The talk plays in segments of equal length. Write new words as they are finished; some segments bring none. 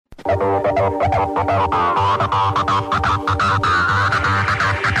The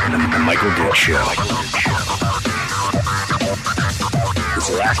Michael Duke Show. It's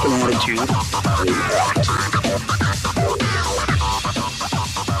Alaskan attitude with attitude.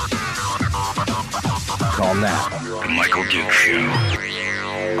 Call now. The Michael Duke Show.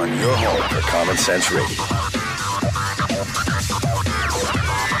 On your home for Common Sense Radio.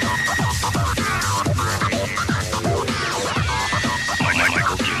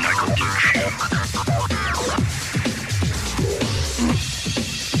 Michael Duke Show.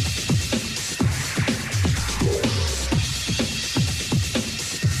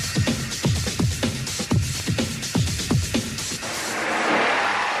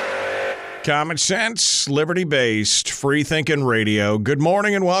 Common sense, liberty-based, free-thinking radio. Good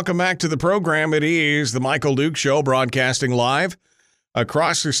morning and welcome back to the program. It is the Michael Duke Show, broadcasting live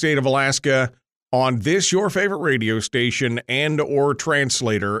across the state of Alaska on this, your favorite radio station and or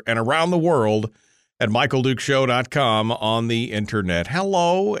translator, and around the world at michaeldukeshow.com on the internet.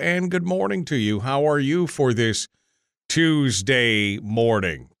 Hello and good morning to you. How are you for this Tuesday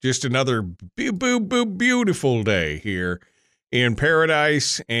morning? Just another beautiful day here in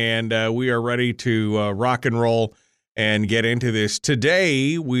paradise, and we are ready to rock and roll and get into this.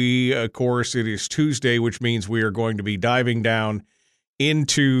 Today, of course, it is Tuesday, which means we are going to be diving down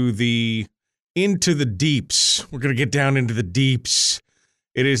into the deeps. We're going to get down into the deeps.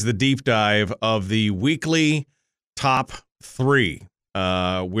 It is the deep dive of the weekly top 3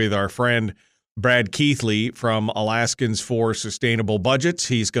 with our friend Brad Keithley from Alaskans for Sustainable Budgets.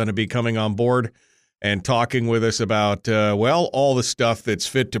 He's going to be coming on board and talking with us about, all the stuff that's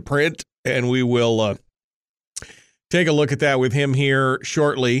fit to print. And we will take a look at that with him here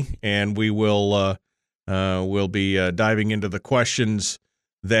shortly. And we will we'll be diving into the questions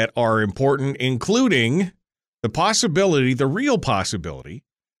that are important, including the real possibility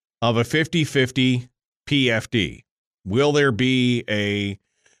of a 50-50 PFD. Will there be a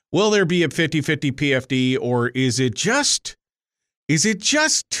 50-50 PFD, or is it just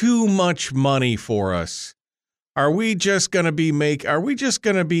too much money for us? Are we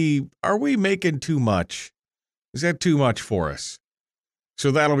making too much? Is that too much for us? So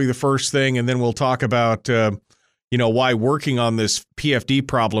that'll be the first thing. And then we'll talk about, why working on this PFD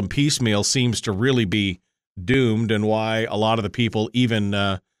problem piecemeal seems to really be doomed, and why a lot of the people, even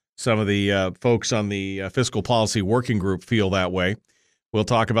some of the folks on the Fiscal Policy Working Group, feel that way. We'll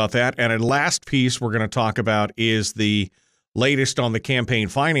talk about that. And a last piece we're going to talk about is the latest on the campaign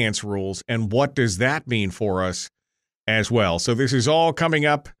finance rules, and what does that mean for us as well. So this is all coming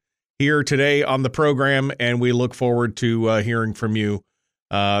up here today on the program, and we look forward to hearing from you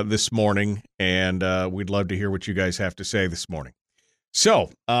this morning, and we'd love to hear what you guys have to say this morning. So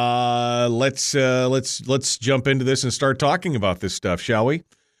let's jump into this and start talking about this stuff, shall we?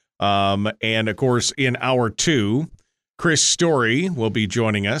 And of course, in hour 2, Chris Story will be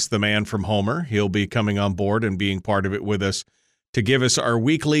joining us, the man from Homer. He'll be coming on board and being part of it with us to give us our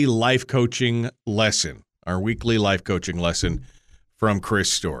weekly life coaching lesson from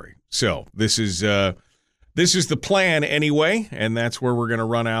Chris Story. So this is the plan anyway, and that's where we're going to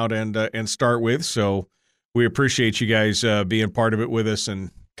run out and start with. So we appreciate you guys being part of it with us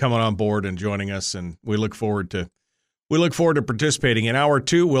and coming on board and joining us, and we look forward to participating. In hour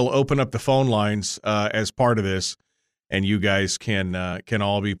 2, we'll open up the phone lines as part of this. And you guys can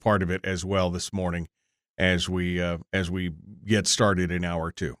all be part of it as well this morning as we get started in hour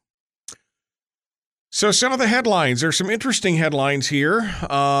 2. So some of the headlines. There's some interesting headlines here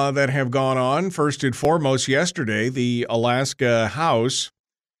that have gone on. First and foremost, yesterday, the Alaska House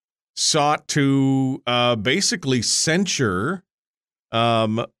sought to basically censure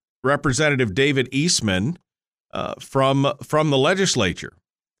Representative David Eastman from the legislature.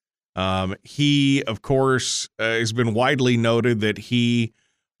 He, of course, has been widely noted that he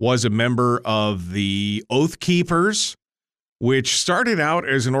was a member of the Oath Keepers, which started out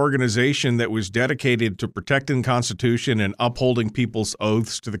as an organization that was dedicated to protecting the Constitution and upholding people's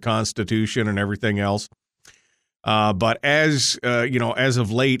oaths to the Constitution and everything else. But as of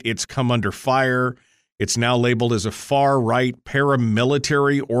late, it's come under fire. It's now labeled as a far-right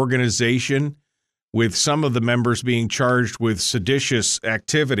paramilitary organization, with some of the members being charged with seditious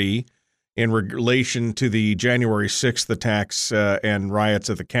activity in relation to the January 6th attacks and riots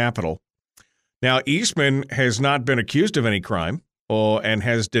at the Capitol. Now, Eastman has not been accused of any crime and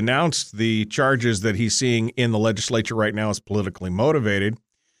has denounced the charges that he's seeing in the legislature right now as politically motivated.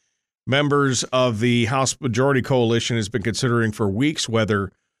 Members of the House Majority Coalition has been considering for weeks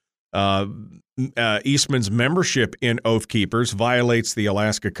whether Eastman's membership in Oath Keepers violates the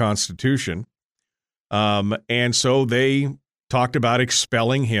Alaska Constitution. And so they talked about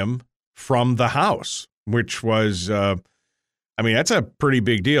expelling him from the house, which was, that's a pretty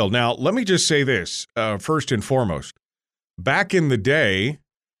big deal. Now, let me just say this, first and foremost. Back in the day,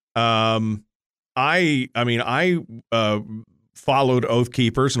 I followed Oath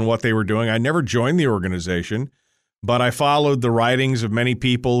Keepers and what they were doing. I never joined the organization, but I followed the writings of many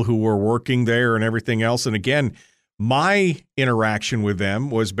people who were working there and everything else. And again, my interaction with them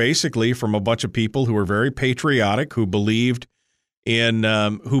was basically from a bunch of people who were very patriotic, who believed in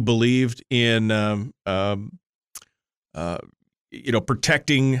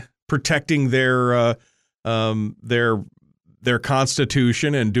protecting their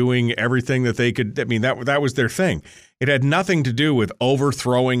constitution and doing everything that they could. I mean, that was their thing. It had nothing to do with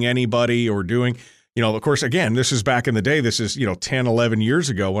overthrowing anybody or doing, of course, again, this is back in the day. This is, 10, 11 years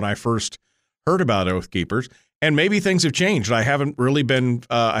ago when I first heard about Oath Keepers, and maybe things have changed. I haven't really been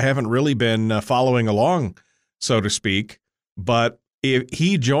following along, so to speak, but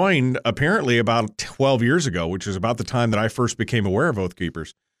he joined apparently about 12 years ago, which is about the time that I first became aware of Oath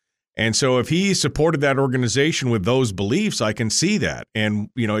Keepers. And so if he supported that organization with those beliefs, I can see that. And,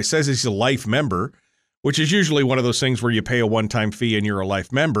 he says he's a life member, which is usually one of those things where you pay a one-time fee and you're a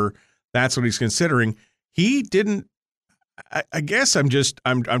life member. That's what he's considering. He didn't. I guess I'm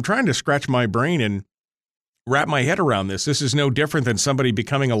trying to scratch my brain and wrap my head around this. This is no different than somebody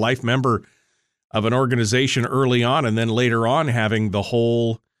becoming a life member of an organization early on and then later on having the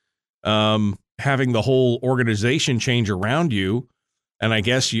whole organization change around you. And I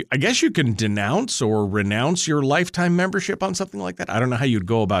guess you can denounce or renounce your lifetime membership on something like that. I don't know how you'd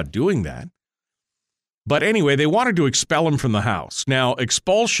go about doing that. But anyway, they wanted to expel him from the House. Now,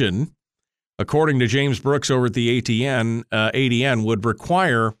 expulsion, according to James Brooks over at the ADN, would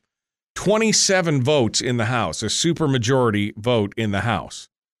require 27 votes in the House, a supermajority vote in the House.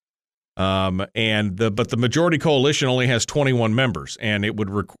 But the majority coalition only has 21 members, and it would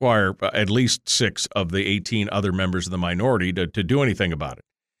require at least 6 of the 18 other members of the minority to do anything about it.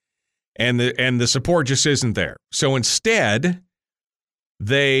 And the support just isn't there. So instead,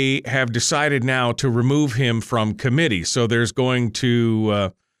 they have decided now to remove him from committee. So they're going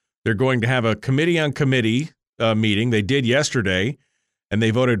to have a committee on committee meeting. They did yesterday, and they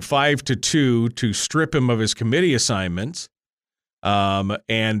voted 5-2 to strip him of his committee assignments.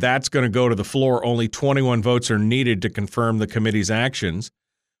 And that's going to go to the floor. Only 21 votes are needed to confirm the committee's actions.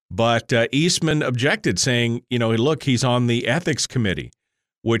 But Eastman objected, saying, look, he's on the ethics committee,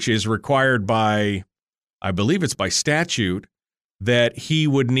 which is required by, I believe it's by statute, that he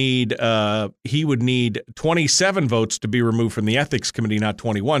would need 27 votes to be removed from the ethics committee, not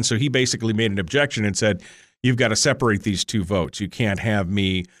 21. So he basically made an objection and said, you've got to separate these two votes. You can't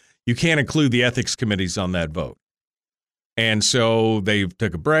include the ethics committees on that vote. And so they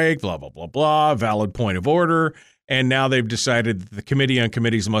took a break, blah, blah, blah, blah, valid point of order. And now they've decided that the committee on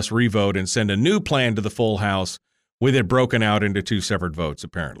committees must revote and send a new plan to the full House with it broken out into 2 separate votes,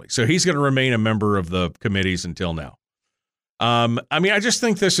 apparently. So he's going to remain a member of the committees until now. I just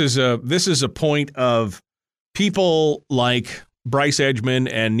think this is a point of people like Bryce Edgman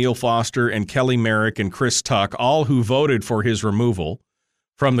and Neil Foster and Kelly Merrick and Chris Tuck, all who voted for his removal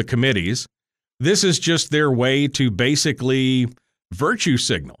from the committees. This is just their way to basically virtue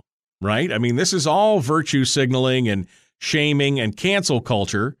signal, right? I mean, this is all virtue signaling and shaming and cancel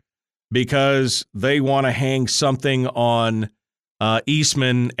culture because they want to hang something on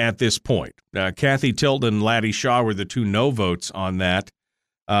Eastman at this point. Kathy Tilton and Laddie Shaw were the 2 no votes on that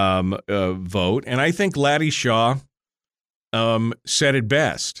vote. And I think Laddie Shaw said it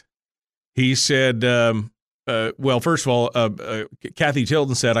best. He said, first of all, Kathy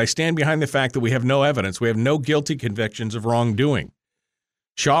Tilton said, I stand behind the fact that we have no evidence. We have no guilty convictions of wrongdoing.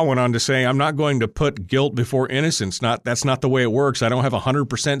 Shaw went on to say, I'm not going to put guilt before innocence. That's not the way it works. I don't have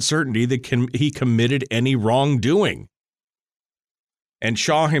 100% certainty that he committed any wrongdoing. And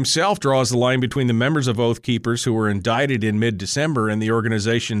Shaw himself draws the line between the members of Oath Keepers who were indicted in mid-December and the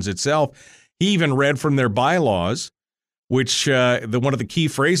organizations itself. He even read from their bylaws, which one of the key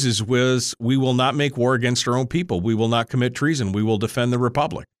phrases was, we will not make war against our own people. We will not commit treason. We will defend the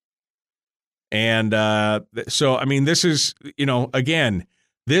Republic. And this is, again,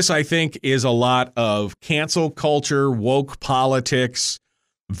 this, I think, is a lot of cancel culture, woke politics,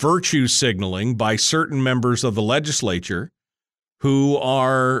 virtue signaling by certain members of the legislature who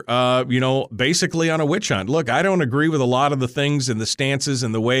are, basically on a witch hunt. Look, I don't agree with a lot of the things and the stances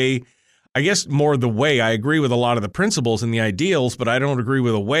and the way, I guess more the way. I agree with a lot of the principles and the ideals, but I don't agree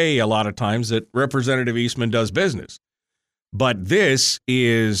with the way a lot of times that Representative Eastman does business. But this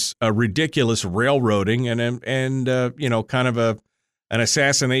is a ridiculous railroading and kind of an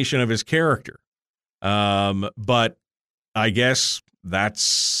assassination of his character. But I guess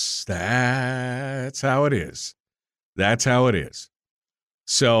that's how it is. That's how it is.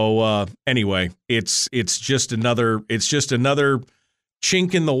 So anyway, it's just another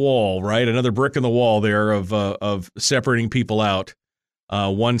chink in the wall, right? Another brick in the wall there of separating people out,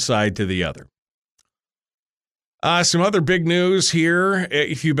 one side to the other. Some other big news here.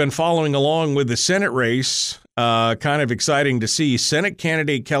 If you've been following along with the Senate race, kind of exciting to see. Senate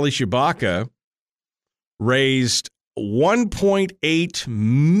candidate Kelly Tshibaka raised $1.8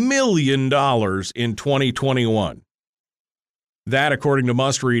 million in 2021. That, according to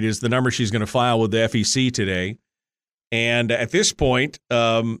Must Read, is the number she's going to file with the FEC today. And at this point,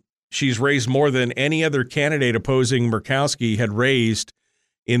 she's raised more than any other candidate opposing Murkowski had raised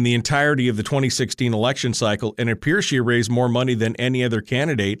in the entirety of the 2016 election cycle. And it appears she raised more money than any other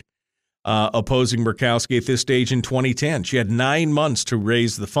candidate opposing Murkowski at this stage in 2010. She had 9 months to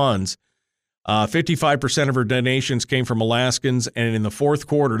raise the funds. 55% of her donations came from Alaskans, and in the fourth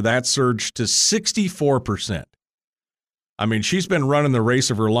quarter, that surged to 64%. I mean, she's been running the race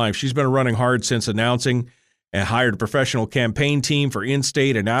of her life. She's been running hard since announcing and hired a professional campaign team for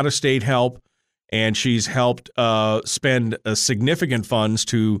in-state and out-of-state help, and she's helped spend significant funds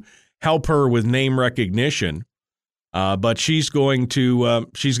to help her with name recognition. But she's going to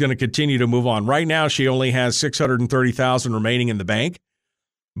continue to move on. Right now, she only has $630,000 remaining in the bank,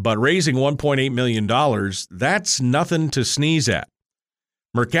 but raising $1.8 million, that's nothing to sneeze at.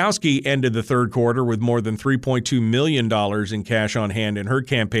 Murkowski ended the third quarter with more than $3.2 million in cash on hand in her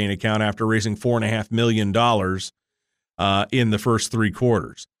campaign account after raising $4.5 million in the first three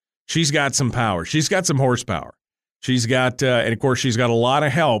quarters. She's got some power. She's got some horsepower. She's got, and of course, she's got a lot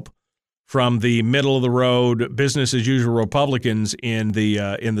of help from the middle-of-the-road, business-as-usual Republicans in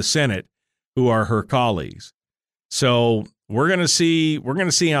the Senate, who are her colleagues. So we're going to see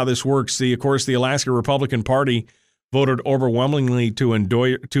how this works. Of course, the Alaska Republican Party voted overwhelmingly to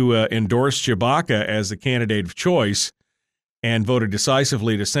endorse Tshibaka as the candidate of choice and voted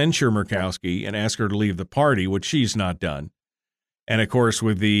decisively to censure Murkowski and ask her to leave the party, which she's not done. And, of course,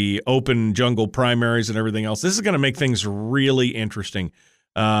 with the open jungle primaries and everything else, this is going to make things really interesting.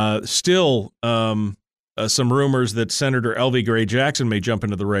 Still, some rumors that Senator L.V. Gray Jackson may jump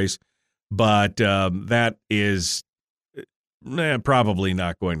into the race, but that is probably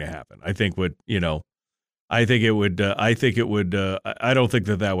not going to happen. I don't think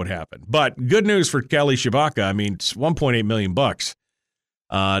that would happen. But good news for Kelly Tshibaka. I mean, it's $1.8 million.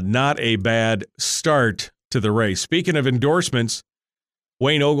 Not a bad start to the race. Speaking of endorsements,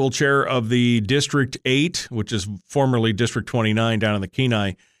 Wayne Ogle, chair of the District 8, which is formerly District 29 down in the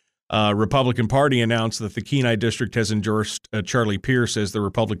Kenai Republican Party, announced that the Kenai District has endorsed Charlie Pierce as the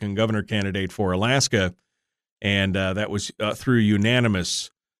Republican governor candidate for Alaska, and that was through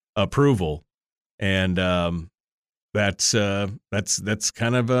unanimous approval. And that's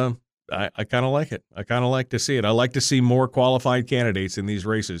kind of I kind of like it. I kind of like to see it. I like to see more qualified candidates in these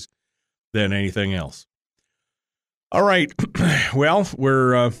races than anything else. All right. Well,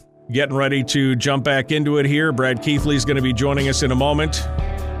 we're getting ready to jump back into it here. Brad Keithley is going to be joining us in a moment.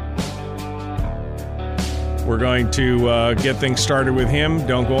 We're going to get things started with him.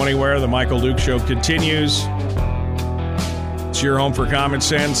 Don't go anywhere. The Michael Duke Show continues. It's your home for common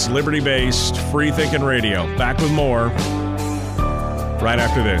sense, liberty-based, free-thinking radio. Back with more right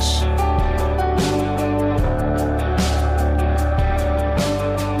after this.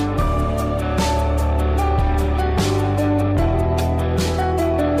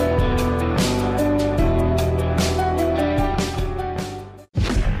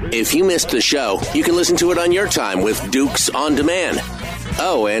 If you missed the show, you can listen to it on your time with Dukes On Demand.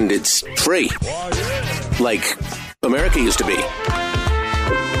 Oh, and it's free. Like America used to be.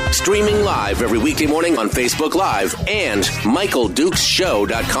 Streaming live every weekday morning on Facebook Live and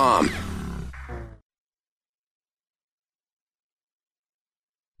MichaelDukesShow.com.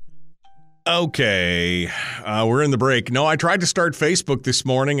 Okay, we're in the break. No, I tried to start Facebook this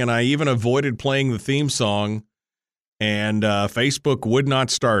morning, and I even avoided playing the theme song, and Facebook would not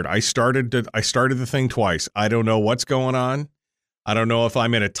start. I started the thing twice. I don't know what's going on. I don't know if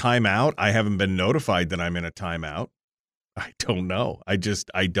I'm in a timeout. I haven't been notified that I'm in a timeout. I don't know. I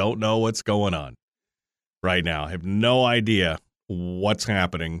don't know what's going on right now. I have no idea what's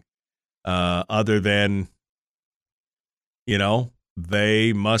happening other than,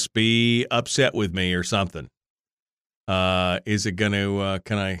 they must be upset with me or something. Is it going to,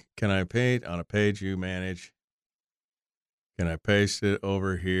 can I pay on a page you manage? Can I paste it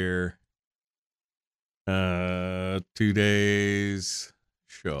over here? Today's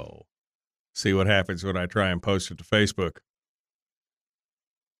show. See what happens when I try and post it to Facebook.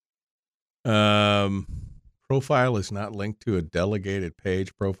 Profile is not linked to a delegated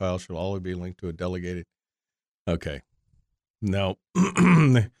page. Profile should always be linked to a delegated. Okay. No.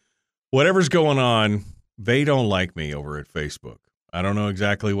 Whatever's going on, they don't like me over at Facebook. I don't know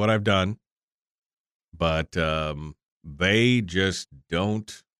exactly what I've done, but they just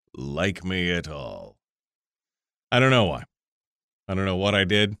don't like me at all. I don't know why. I don't know what I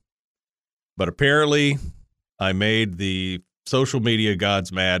did, but apparently I made the social media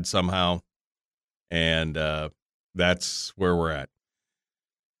gods mad somehow, and that's where we're at.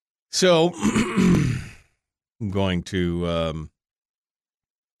 So I'm going to I'm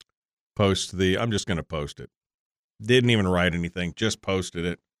just going to post it. Didn't even write anything, just posted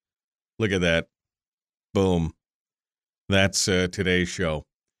it. Look at that. Boom. That's today's show.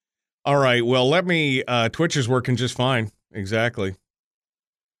 All right, well, Twitch is working just fine. Exactly.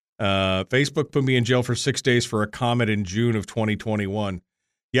 Facebook put me in jail for 6 days for a comment in June of 2021.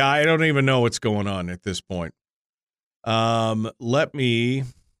 Yeah, I don't even know what's going on at this point. Let me...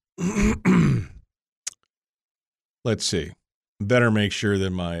 Let's see. Better make sure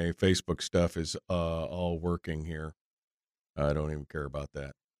that my Facebook stuff is all working here. I don't even care about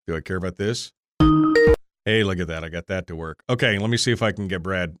that. Do I care about this? Hey, look at that. I got that to work. Okay, let me see if I can get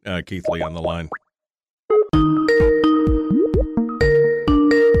Brad Keithley on the line.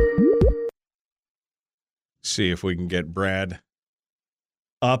 See if we can get Brad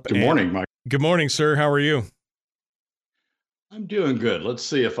up. Good morning, Mike. Good morning, sir. How are you? I'm doing good. Let's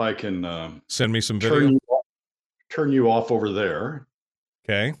see if I can send me some video. Turn you off over there.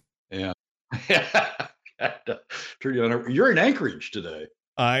 Okay. Yeah. Turn you on. You're in Anchorage today.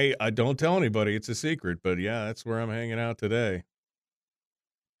 I don't tell anybody. It's a secret, but yeah, that's where I'm hanging out today.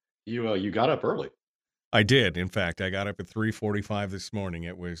 You got up early. I did. In fact, I got up at 3:45 this morning.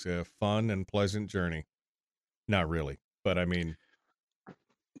 It was a fun and pleasant journey. Not really, but I mean,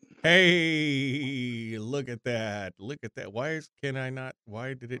 hey, look at that. Look at that. Why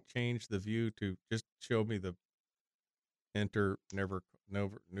did it change the view to just show me the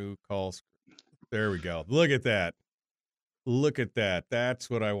new calls? There we go. Look at that. Look at that. That's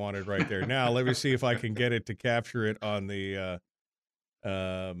what I wanted right there. Now, let me see if I can get it to capture it on the,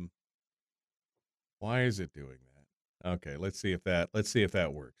 why is it doing that? Okay, let's see if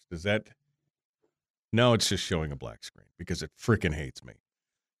that works. Does that? No, it's just showing a black screen because it freaking hates me.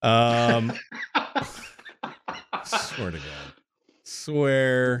 Swear to God.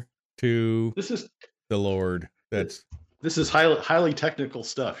 Swear to the Lord. This is highly technical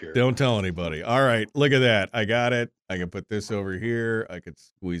stuff here. Don't tell anybody. All right, look at that. I got it. I can put this over here. I could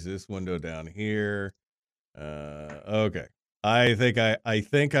squeeze this window down here. Okay. I think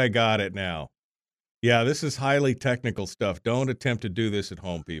I got it now. Yeah, this is highly technical stuff. Don't attempt to do this at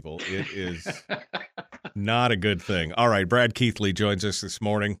home, people. It is not a good thing. All right, Brad Keithley joins us this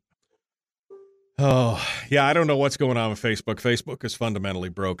morning. Oh, yeah, I don't know what's going on with Facebook. Facebook is fundamentally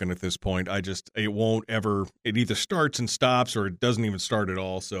broken at this point. It either starts and stops or it doesn't even start at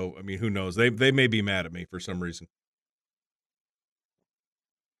all. So, I mean, who knows? They may be mad at me for some reason.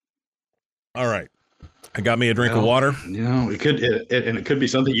 All right. I got me a drink of water. It could be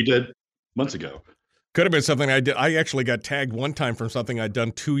something you did months ago. Could have been something I did. I actually got tagged one time from something I'd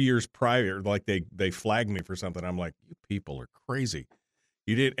done 2 years prior. Like they flagged me for something. I'm like, you people are crazy.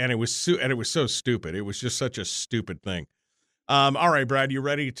 You did, and it was so stupid. It was just such a stupid thing. All right, Brad, you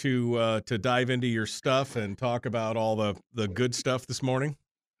ready to dive into your stuff and talk about all the good stuff this morning?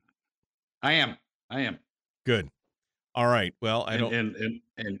 I am. Good. All right. Well,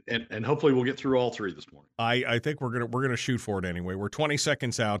 and hopefully we'll get through all three this morning. I think we're gonna shoot for it anyway. We're 20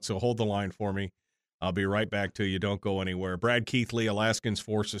 seconds out, so hold the line for me. I'll be right back to you. Don't go anywhere. Brad Keithley, Alaskans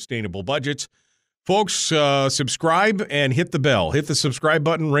for Sustainable Budgets. Folks, subscribe and hit the bell. Hit the subscribe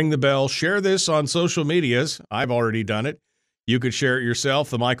button, ring the bell, share this on social medias. I've already done it. You could share it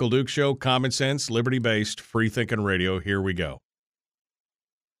yourself. The Michael Duke Show, common sense, liberty-based, free-thinking radio. Here we go.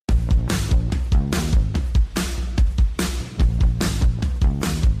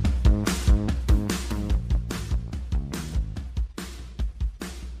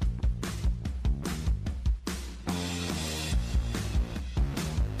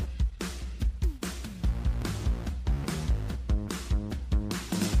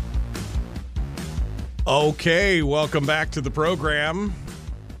 Okay, welcome back to the program.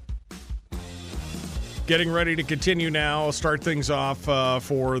 Getting ready to continue now. I'll start things off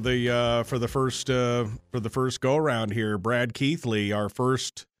for the first go around here. Brad Keithley, our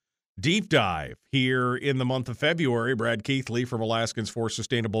first deep dive here in the month of February. Brad Keithley from Alaskans for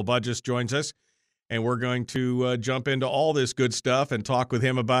Sustainable Budgets joins us, and we're going to jump into all this good stuff and talk with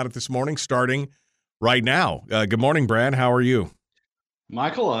him about it this morning, starting right now. Good morning, Brad. How are you?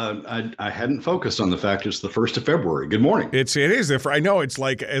 Michael, I hadn't focused on the fact it's the 1st of February. Good morning. It is. I know it's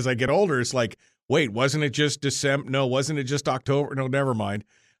like as I get older, it's like, wait, wasn't it just December? No, wasn't it just October? No, never mind.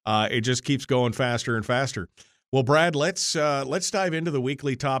 It just keeps going faster and faster. Well, Brad, let's dive into the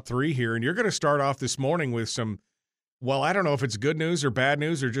weekly top three here, and you're going to start off this morning with some. Well, I don't know if it's good news or bad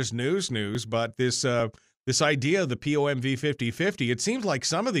news or just news, but this idea of the POMV 50/50, it seems like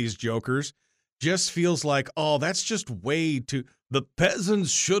some of these jokers just feels like, oh, that's just way too. The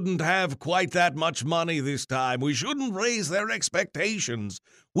peasants shouldn't have quite that much money this time. We shouldn't raise their expectations.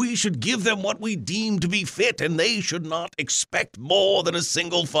 We should give them what we deem to be fit, and they should not expect more than a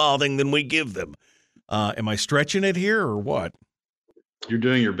single farthing than we give them. Am I stretching it here or what? You're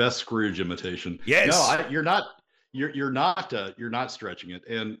doing your best Scrooge imitation. Yes. No, you're not. You're not stretching it,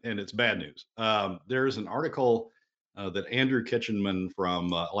 and it's bad news. There's an article that Andrew Kitchenman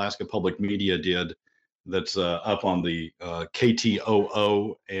from Alaska Public Media did that's up on the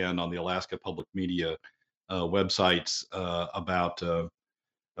KTOO and on the Alaska Public Media websites about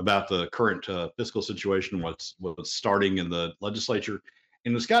the current fiscal situation, what's starting in the legislature.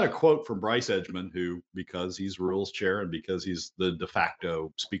 And it's got a quote from Bryce Edgman, who, because he's rules chair and because he's the de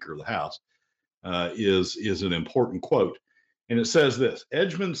facto Speaker of the House, is an important quote. And it says this: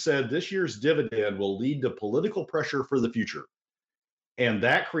 Edgman said this year's dividend will lead to political pressure for the future. And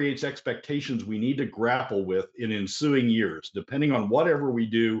that creates expectations we need to grapple with in ensuing years, depending on whatever we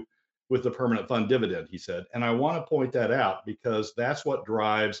do with the permanent fund dividend, he said. And I want to point that out because that's what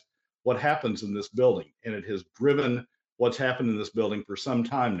drives what happens in this building. And it has driven what's happened in this building for some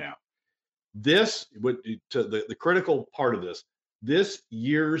time now. This, the critical part of this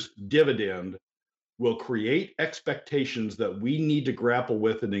year's dividend will create expectations that we need to grapple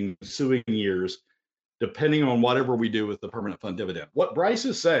with in ensuing years, depending on whatever we do with the permanent fund dividend. What Bryce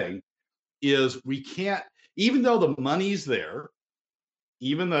is saying is we can't, even though the money's there,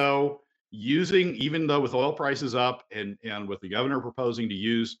 even though with oil prices up and with the governor proposing to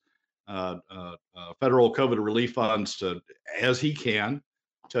use federal COVID relief funds as he can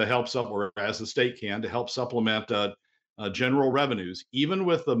to help or as the state can to help supplement general revenues, even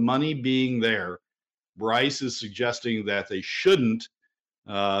with the money being there, Bryce is suggesting that they shouldn't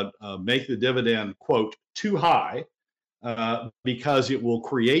make the dividend, quote, too high because it will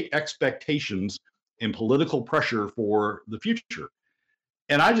create expectations and political pressure for the future.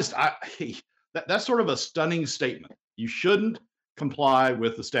 And that's sort of a stunning statement. You shouldn't comply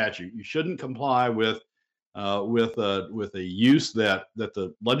with the statute. You shouldn't comply with a use that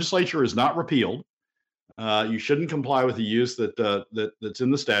the legislature has not repealed. You shouldn't comply with the use that's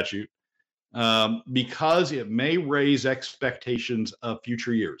in the statute because it may raise expectations of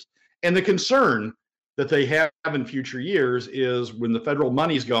future years. And the concern that they have in future years is when the federal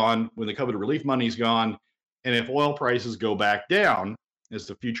money's gone, when the COVID relief money's gone, and if oil prices go back down, as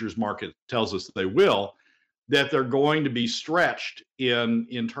the futures market tells us they will, that they're going to be stretched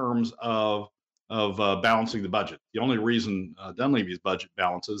in terms of balancing the budget. The only reason Dunleavy's budget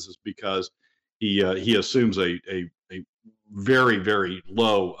balances is because he assumes a very, very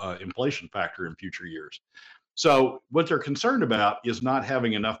low inflation factor in future years. So what they're concerned about is not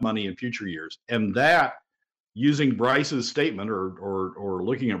having enough money in future years. And that, using Bryce's statement or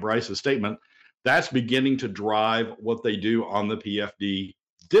looking at Bryce's statement, that's beginning to drive what they do on the PFD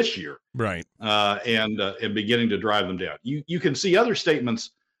this year. Right. And beginning to drive them down. You can see other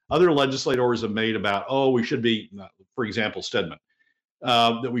statements other legislators have made about, we should be, for example, Stedman,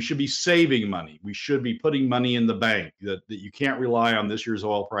 that we should be saving money. We should be putting money in the bank, that you can't rely on this year's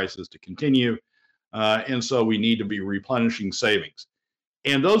oil prices to continue. And so we need to be replenishing savings.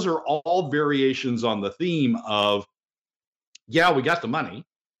 And those are all variations on the theme of, we got the money.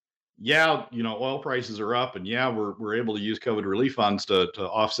 Oil prices are up, and we're able to use COVID relief funds to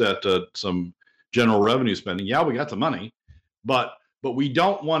offset some general revenue spending. We got the money, but we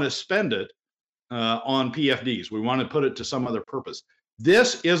don't want to spend it on PFDs. We want to put it to some other purpose.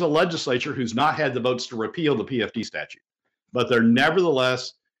 This is a legislature who's not had the votes to repeal the PFD statute, but they're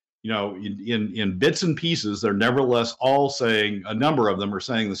nevertheless, in bits and pieces, they're nevertheless all saying, a number of them are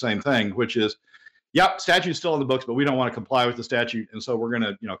saying the same thing, which is, statute's still in the books, but we don't want to comply with the statute, and so we're going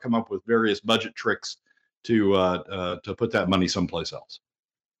to, come up with various budget tricks to put that money someplace else.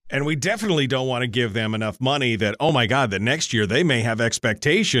 And we definitely don't want to give them enough money that, oh my God, that next year they may have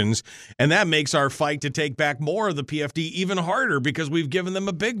expectations, and that makes our fight to take back more of the PFD even harder because we've given them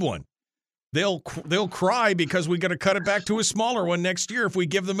a big one. They'll cry because we got to cut it back to a smaller one next year if we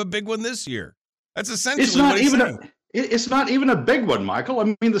give them a big one this year. That's essentially what he's saying. It's not even a big one, Michael.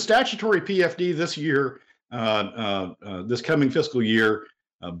 I mean, the statutory PFD this year, this coming fiscal year,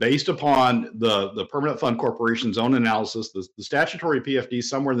 Based upon the Permanent Fund Corporation's own analysis, the statutory PFD is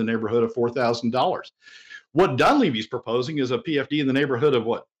somewhere in the neighborhood of $4,000. What Dunleavy's proposing is a PFD in the neighborhood of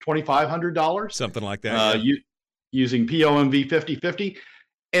what, $2,500? Something like that. Using POMV 50/50.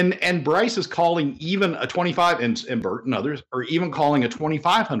 And Bryce is calling even a 25, and Bert and others are even calling a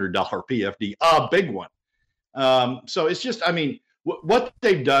 $2,500 PFD a big one. So it's just, I mean, what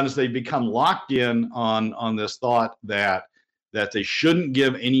they've done is they've become locked in on this thought that they shouldn't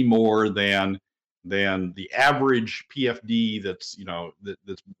give any more than the average PFD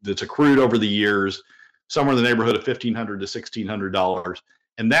that's accrued over the years, somewhere in the neighborhood of $1,500 to $1,600,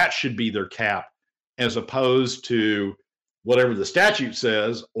 and that should be their cap, as opposed to whatever the statute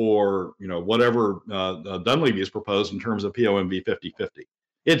says, or whatever Dunleavy has proposed in terms of POMV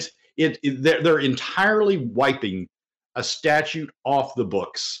 50/50. They're entirely wiping a statute off the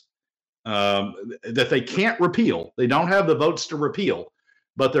books that they can't repeal. They don't have the votes to repeal,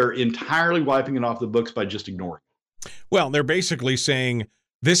 but they're entirely wiping it off the books by just ignoring it. Well, they're basically saying,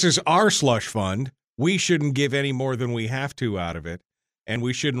 this is our slush fund. We shouldn't give any more than we have to out of it, and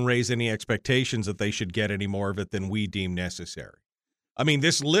we shouldn't raise any expectations that they should get any more of it than we deem necessary. I mean,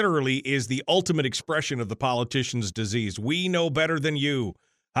 this literally is the ultimate expression of the politician's disease. We know better than you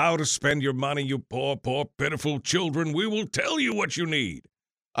how to spend your money, you poor, poor, pitiful children. We will tell you what you need.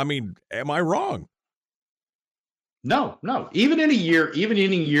 I mean, am I wrong? No. Even in a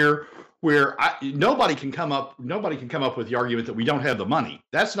year where nobody can come up with the argument that we don't have the money.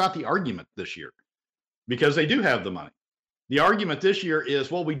 That's not the argument this year, because they do have the money. The argument this year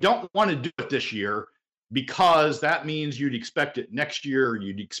is, well, we don't want to do it this year because that means you'd expect it next year, or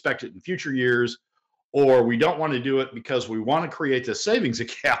you'd expect it in future years, or we don't want to do it because we want to create this savings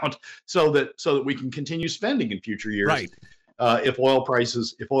account so that we can continue spending in future years. Right. If oil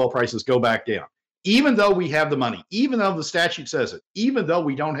prices go back down, even though we have the money, even though the statute says it, even though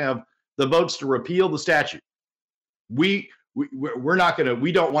we don't have the votes to repeal the statute, we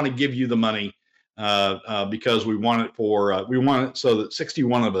don't want to give you the money because we want it so that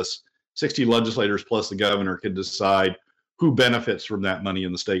 61 of us, 60 legislators plus the governor, can decide who benefits from that money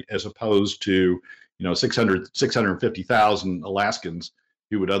in the state, as opposed to 650,000 Alaskans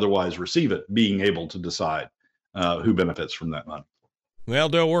who would otherwise receive it being able to decide who benefits from that money. Well,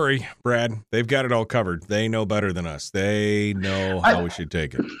 don't worry, Brad. They've got it all covered. They know better than us. They know how we should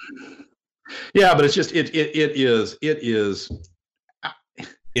take it. Yeah, but it's just it is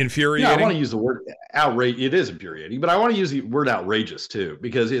infuriating. I want to use the word outrage. It is infuriating, but I want to use the word outrageous too,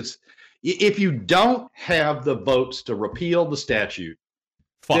 because if you don't have the votes to repeal the statute,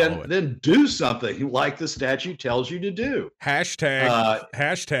 then do something like the statute tells you to do.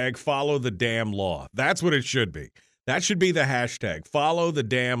 Hashtag follow the damn law. That's what it should be. That should be the hashtag. Follow the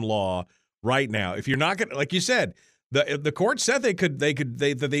damn law right now. If you're not going to, like you said, the court said they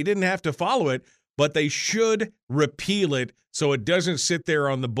didn't have to follow it, but they should repeal it so it doesn't sit there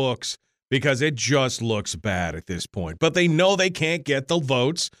on the books, because it just looks bad at this point. But they know they can't get the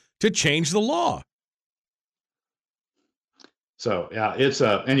votes to change the law. So yeah, it's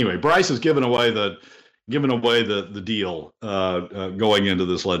anyway. Bryce has given away the deal going into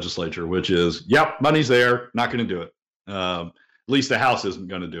this legislature, which is, yep, money's there, not going to do it. At least the House isn't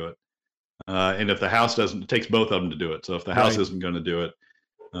going to do it, and if the House doesn't, it takes both of them to do it. So if the House isn't going to do it,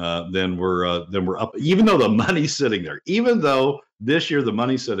 then we're up. Even though the money's sitting there, even though this year the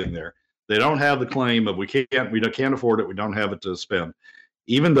money's sitting there, they don't have the claim of we can't afford it, we don't have it to spend.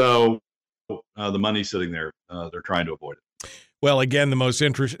 Even though the money's sitting there, they're trying to avoid it. Well, again, the most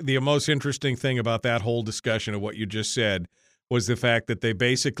interesting thing about that whole discussion of what you just said was the fact that they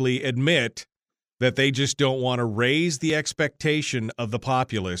basically admit that they just don't want to raise the expectation of the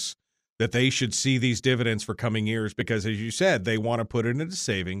populace that they should see these dividends for coming years, because, as you said, they want to put it into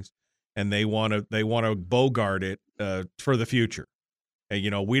savings and they want to bogart it for the future.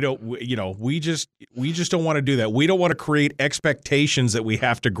 And, we just don't want to do that. We don't want to create expectations that we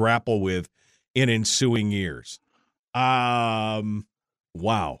have to grapple with in ensuing years. Wow.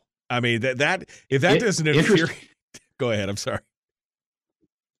 I mean, that if that doesn't infuriate, go ahead. I'm sorry.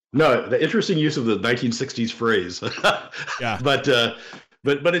 No, the interesting use of the 1960s phrase. Yeah. But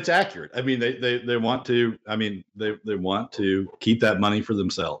it's accurate. I mean, they want to. I mean, they want to keep that money for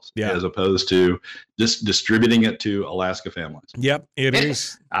themselves, as opposed to just distributing it to Alaska families. Yep, it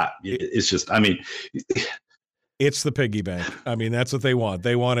is. It's just. I mean, it's the piggy bank. I mean, that's what they want.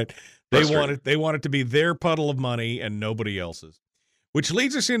 They want it. They want it to be their puddle of money and nobody else's. Which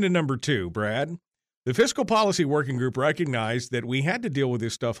leads us into number 2, Brad. The Fiscal Policy Working Group recognized that we had to deal with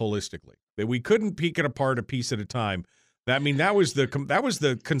this stuff holistically, that we couldn't pick it apart a piece at a time. That was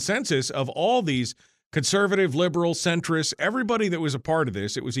the consensus of all these conservative, liberal, centrist, everybody that was a part of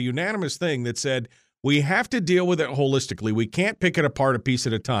this, it was a unanimous thing that said we have to deal with it holistically. We can't pick it apart a piece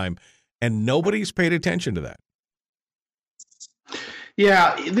at a time. And nobody's paid attention to that.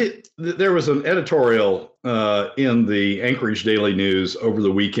 Yeah, there was an editorial in the Anchorage Daily News over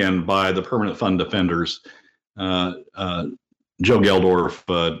the weekend by the Permanent Fund Defenders. Joe Geldorf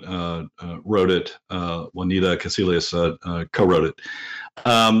wrote it. Juanita Casillas co-wrote it.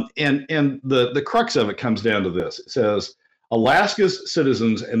 And the crux of it comes down to this. It says, Alaska's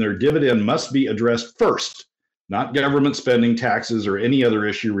citizens and their dividend must be addressed first, not government spending, taxes, or any other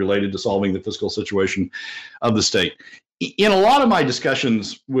issue related to solving the fiscal situation of the state. In a lot of my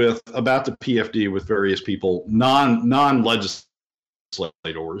discussions about the PFD with various people, non-legislators,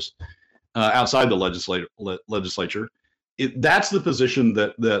 outside the legislature, that's the position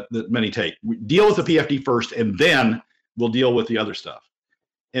that many take. We deal with the PFD first, and then we'll deal with the other stuff.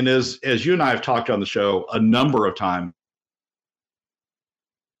 And as you and I have talked on the show a number of times.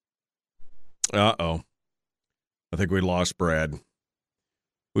 Uh-oh. I think we lost Brad.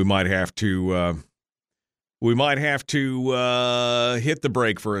 We might have to hit the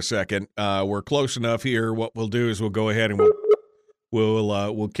break for a second. We're close enough here. What we'll do is we'll go ahead and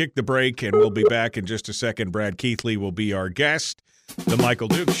we'll kick the break, and we'll be back in just a second. Brad Keithley will be our guest. The Michael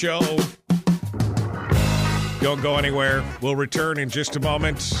Duke Show. Don't go anywhere. We'll return in just a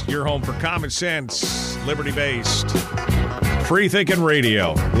moment. You're home for common sense, liberty-based, free-thinking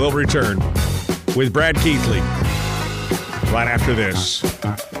radio. We'll return with Brad Keithley right after this.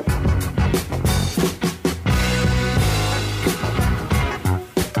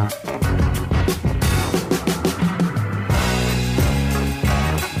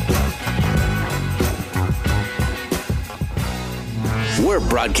 We're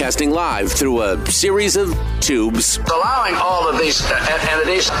broadcasting live through a series of tubes. Allowing all of these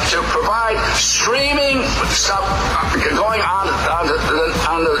entities to provide streaming stuff going on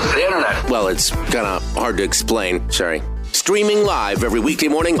the internet. Well, it's kind of hard to explain. Sorry. Streaming live every weekday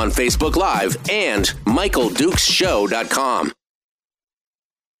morning on Facebook Live and MichaelDukesShow.com.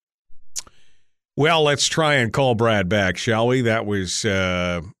 Well, let's try and call Brad back, shall we? That was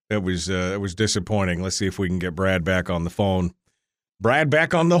disappointing. Let's see if we can get Brad back on the phone. Brad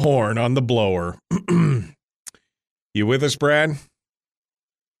back on the horn, on the blower. You with us, Brad?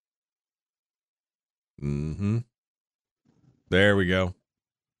 Mm-hmm. There we go.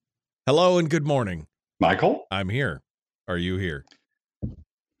 Hello and good morning. Michael? I'm here. Are you here?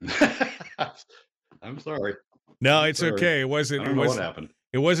 I'm sorry. No, it's okay. It wasn't. I don't know what happened.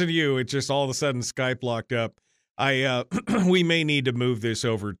 It wasn't you. It just all of a sudden Skype locked up. We may need to move this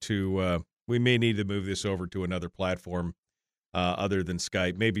over to another platform other than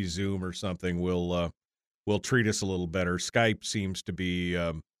Skype. Maybe Zoom or something will treat us a little better. Skype seems to be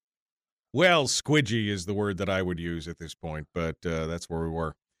squidgy is the word that I would use at this point, but that's where we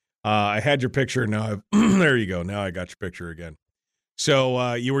were. I had your picture. Now there you go. Now I got your picture again.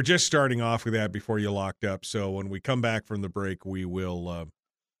 So you were just starting off with that before you locked up. So when we come back from the break, we'll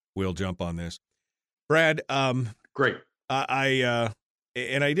jump on this. Brad, great. I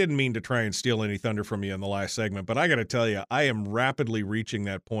didn't mean to try and steal any thunder from you in the last segment, but I got to tell you, I am rapidly reaching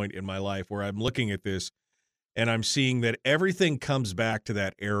that point in my life where I'm looking at this and I'm seeing that everything comes back to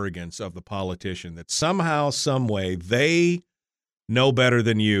that arrogance of the politician, that somehow, some way, they know better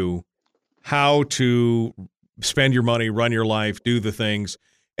than you how to spend your money, run your life, do the things.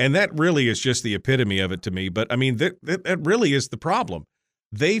 And that really is just the epitome of it to me. But I mean, that really is the problem.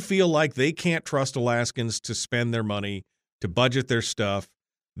 They feel like they can't trust Alaskans to spend their money, to budget their stuff,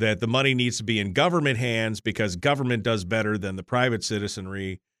 that the money needs to be in government hands because government does better than the private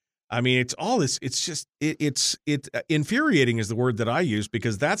citizenry. I mean, it's all this. It's just it's infuriating is the word that I use,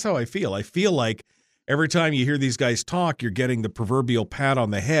 because that's how I feel. I feel like every time you hear these guys talk, you're getting the proverbial pat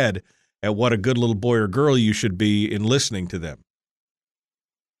on the head at what a good little boy or girl you should be in listening to them.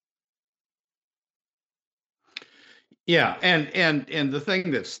 Yeah, and the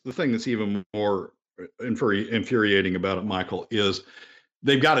thing that's even more infuriating about it, Michael, is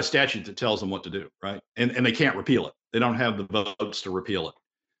they've got a statute that tells them what to do, right? And they can't repeal it. They don't have the votes to repeal it.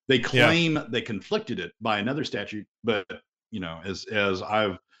 They claim they conflicted it by another statute, but as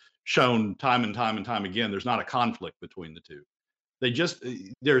I've shown time and time again, there's not a conflict between the two. They just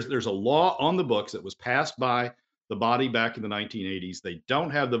there's a law on the books that was passed by the body back in the 1980s. They don't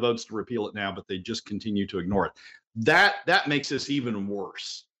have the votes to repeal it now, but they just continue to ignore it. That makes this even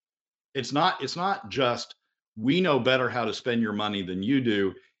worse. It's not just we know better how to spend your money than you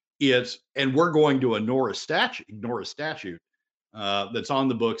do. And we're going to ignore a statute that's on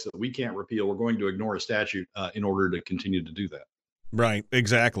the books that we can't repeal. We're going to ignore a statute in order to continue to do that. Right,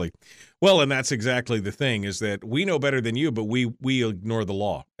 exactly. Well, and that's exactly the thing, is that we know better than you, but we ignore the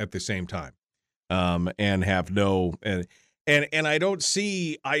law at the same time, and have no and I don't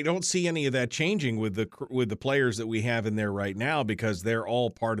see any of that changing with the players that we have in there right now, because they're all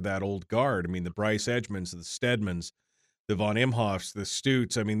part of that old guard. I mean, the Bryce Edgmans, the Stedmans, the Von Imhoffs, the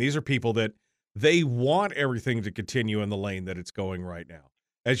Stutes. I mean, these are people that they want everything to continue in the lane that it's going right now.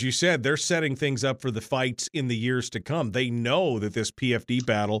 As you said, they're setting things up for the fights in the years to come. They know that this PFD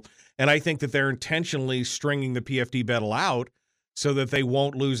battle, and I think that they're intentionally stringing the PFD battle out so that they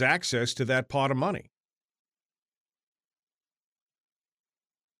won't lose access to that pot of money.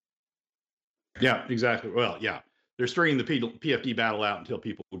 Yeah, exactly. Well, yeah, they're stringing the PFD battle out until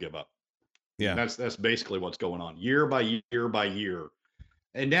people give up. Yeah, that's basically what's going on, year by year by year.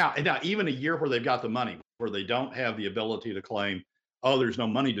 And now even a year where they've got the money, where they don't have the ability to claim, oh, there's no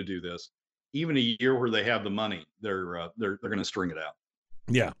money to do this. Even a year where they have the money, they're going to string it out.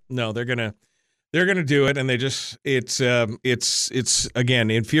 Yeah, no, they're gonna do it, and they just it's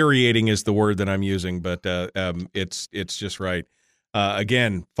again, infuriating is the word that I'm using, but it's just right.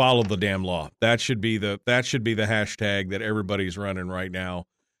 Again, follow the damn law. That should be the hashtag that everybody's running right now.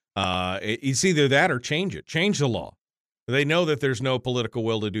 It's either that or change it. Change the law. They know that there's no political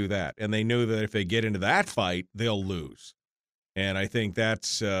will to do that, and they know that if they get into that fight, they'll lose. And I think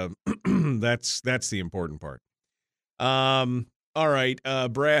that's that's the important part. All right,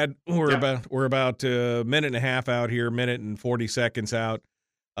 Brad, we're about a minute and a half out here, minute and 40 seconds out.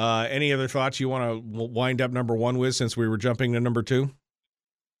 Any other thoughts you want to wind up number one with, since we were jumping to number two?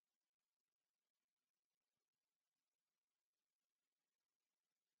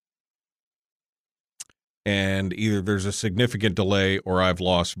 And either there's a significant delay or I've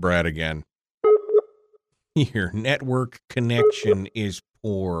lost Brad again. Your network connection is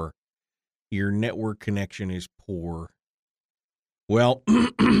poor. Your network connection is poor. Well,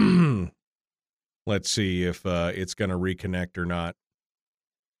 let's see if it's going to reconnect or not.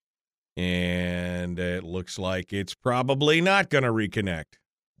 And it looks like it's probably not going to reconnect.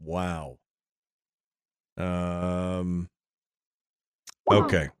 Wow.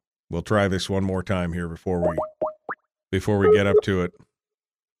 Okay. We'll try this one more time here before we get up to it.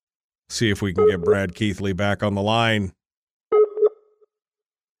 See if we can get Brad Keithley back on the line.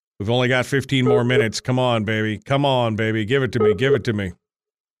 We've only got 15 more minutes. Come on, baby. Come on, baby. Give it to me. Give it to me.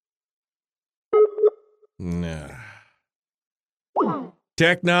 Nah.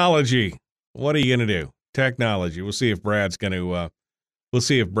 Technology. What are you going to do? Technology. We'll see if Brad's going to we'll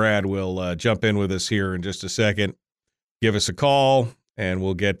see if Brad will jump in with us here in just a second. Give us a call, and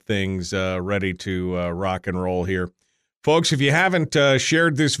we'll get things ready to rock and roll here. Folks, if you haven't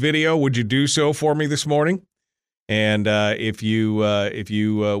shared this video, would you do so for me this morning? And if you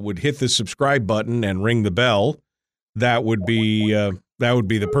would hit the subscribe button and ring the bell, that would be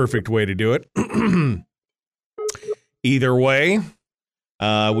the perfect way to do it. Either way,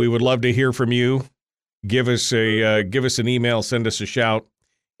 we would love to hear from you. Give us an email, send us a shout.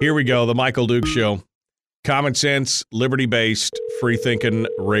 Here we go, the Michael Duke Show. Common sense, liberty-based, free-thinking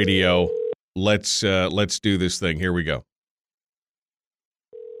radio. Let's do this thing. Here we go.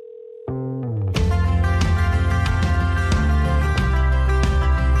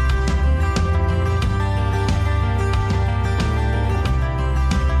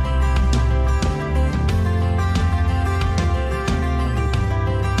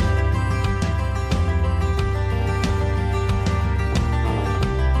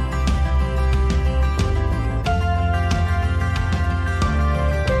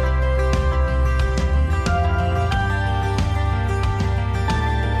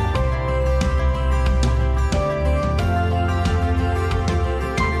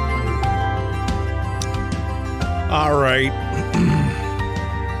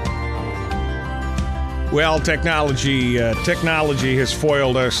 Well, technology has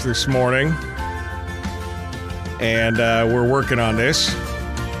foiled us this morning, and we're working on this.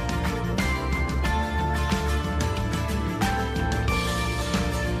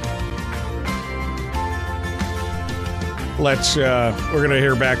 We're going to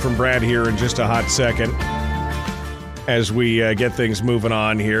hear back from Brad here in just a hot second as we get things moving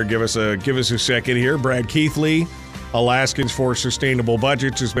on here. Give us a second here. Brad Keithley, Alaskans for Sustainable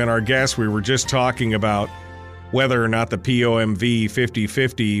Budgets, has been our guest. We were just talking about whether or not the POMV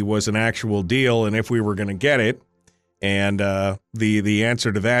 50/50 was an actual deal and if we were going to get it. And the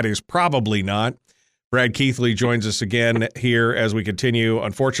answer to that is probably not. Brad Keithley joins us again here as we continue,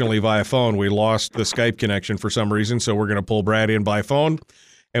 unfortunately, via phone. We lost the Skype connection for some reason, so we're going to pull Brad in by phone.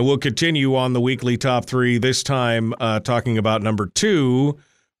 And we'll continue on the weekly top three, this time talking about number two,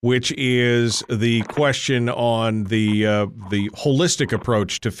 which is the question on the holistic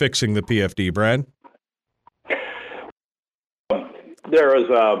approach to fixing the PFD. Brad? There is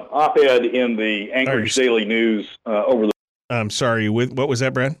an op-ed in the Anchorage Daily News over the... I'm sorry, what was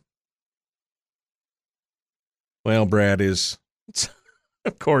that, Brad? Well, Brad is,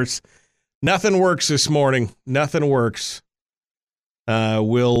 of course, nothing works this morning. Nothing works.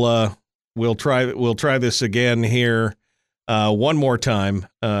 We'll try this again here one more time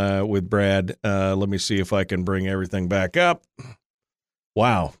with Brad. Let me see if I can bring everything back up.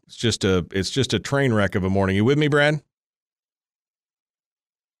 Wow, it's just a train wreck of a morning. You with me, Brad?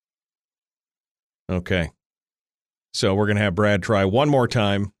 Okay. So we're gonna have Brad try one more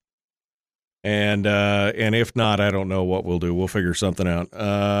time. And if not, I don't know what we'll do. We'll figure something out.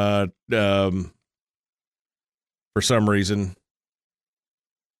 For some reason.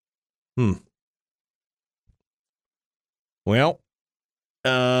 Well,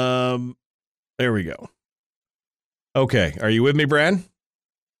 there we go. Okay. Are you with me, Brad?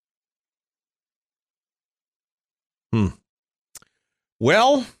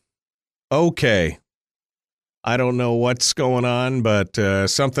 Well, okay. I don't know what's going on, but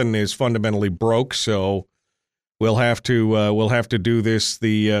something is fundamentally broke. So we'll have to do this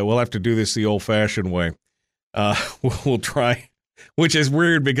the old-fashioned way. We'll try, which is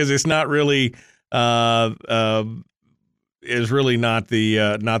weird because it's not really is really not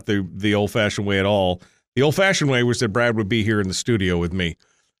the old-fashioned way at all. The old-fashioned way was that Brad would be here in the studio with me,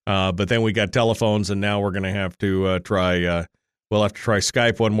 but then we got telephones, and now we're going to have to try. We'll have to try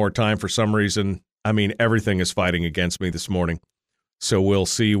Skype one more time for some reason. I mean, everything is fighting against me this morning. So we'll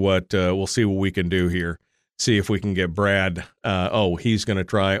see what we can do here. See if we can get Brad. He's going to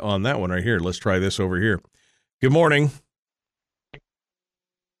try on that one right here. Let's try this over here. Good morning.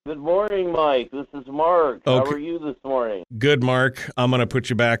 Good morning, Mike. This is Mark. Okay. How are you this morning? Good, Mark. I'm going to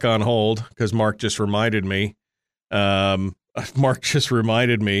put you back on hold because Mark just reminded me. Mark just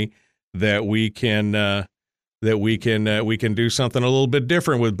reminded me that we can do something a little bit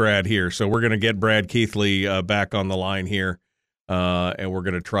different with Brad here. So we're going to get Brad Keithley back on the line here, and we're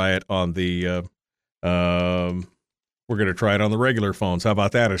going to try it on the regular phones. How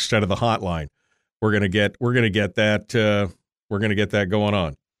about that instead of the hotline? We're going to get that going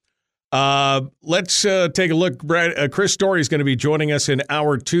on. Let's take a look. Brad, Chris Story is going to be joining us in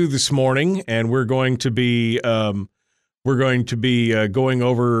hour 2 this morning, and we're going to be going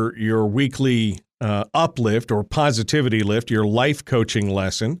over your weekly uplift or positivity lift, your life coaching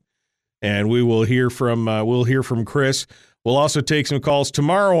lesson, and we will hear from Chris. We'll also take some calls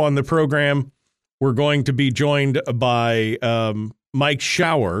tomorrow on the program. We're going to be joined by Mike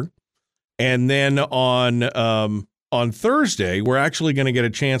Schauer, and then on Thursday we're actually going to get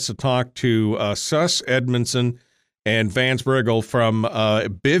a chance to talk to Suss Edmondson and Vance Briggle from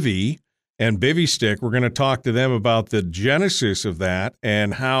Bivy and Bivy Stick. We're going to talk to them about the genesis of that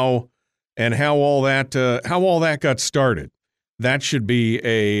and how all that got started. That should be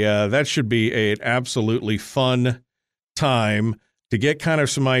an absolutely fun time to get kind of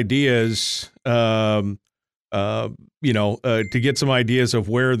some ideas, to get some ideas of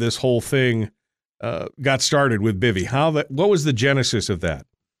where this whole thing got started with Bivy. What was the genesis of that,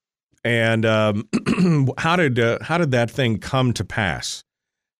 and how did that thing come to pass?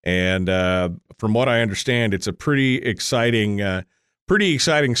 And from what I understand, it's a pretty exciting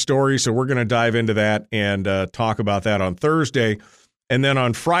story. So we're going to dive into that and talk about that on Thursday. And then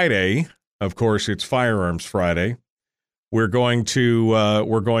on Friday, of course, it's Firearms Friday. We're going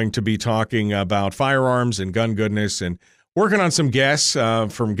to be talking about firearms and gun goodness and working on some guests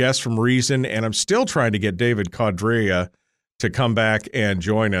from Reason. And I'm still trying to get David Caudrea to come back and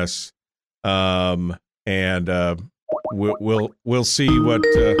join us. We'll see what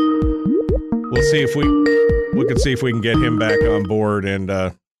we'll see if we can see if we can get him back on board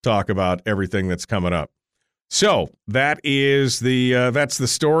and talk about everything that's coming up. So that's the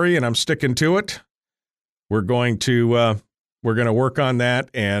story, and I'm sticking to it. We're going to work on that,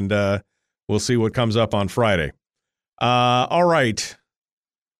 and we'll see what comes up on Friday. All right.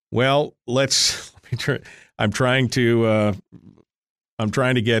 Well, I'm trying to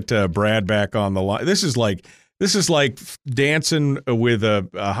get Brad back on the line. This is like dancing with a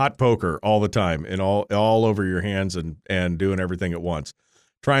hot poker all the time and all over your hands and doing everything at once.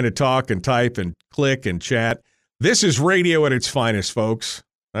 Trying to talk and type and click and chat. This is radio at its finest, folks.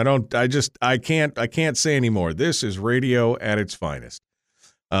 I can't say anymore. This is radio at its finest.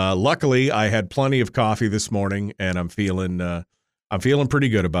 Luckily, I had plenty of coffee this morning, and I'm feeling pretty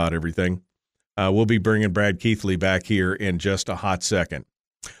good about everything. We'll be bringing Brad Keithley back here in just a hot second.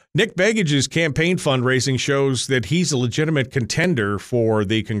 Nick Begich's campaign fundraising shows that he's a legitimate contender for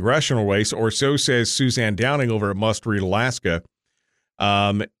the congressional race, or so says Suzanne Downing over at Must Read Alaska.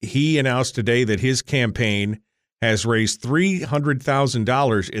 He announced today that his campaign has raised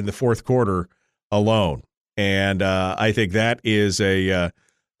 $300,000 in the fourth quarter alone. And I think that is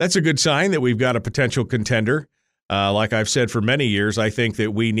that's a good sign that we've got a potential contender. Like I've said for many years, I think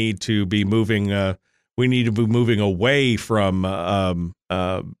that we need to be moving away from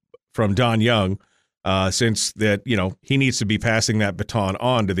Don Young, since that, he needs to be passing that baton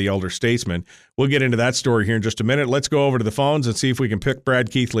on to the elder statesman. We'll get into that story here in just a minute. Let's go over to the phones and see if we can pick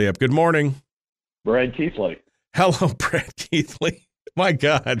Brad Keithley up. Good morning. Brad Keithley. Hello, Brad Keithley. My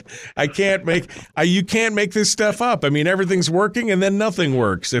God, you can't make this stuff up. I mean, everything's working and then nothing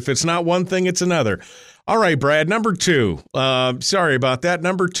works. If it's not one thing, it's another. All right, Brad, number two. Sorry about that.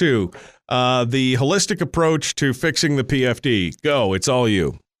 Number two, the holistic approach to fixing the PFD. Go, it's all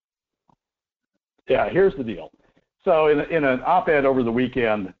you. Yeah, here's the deal. So in an op-ed over the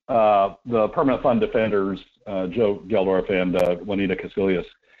weekend, the Permanent Fund Defenders, Joe Geldorf and Juanita Casillas,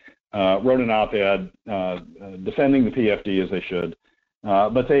 wrote an op-ed defending the PFD as they should,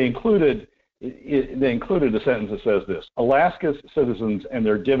 but they included a sentence that says this: Alaska's citizens and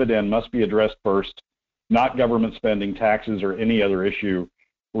their dividend must be addressed first, not government spending, taxes, or any other issue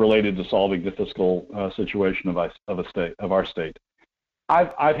related to solving the fiscal situation of our state.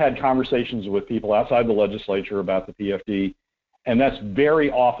 I've had conversations with people outside the legislature about the PFD, and that's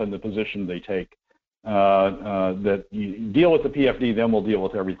very often the position they take, that you deal with the PFD, then we'll deal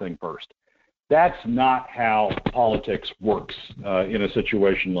with everything first. That's not how politics works in a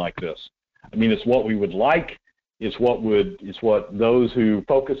situation like this. I mean, it's what we would like. It's what those who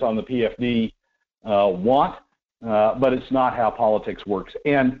focus on the PFD want, but it's not how politics works.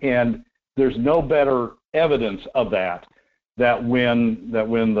 And there's no better evidence of that when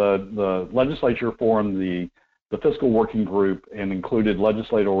the legislature formed the fiscal working group and included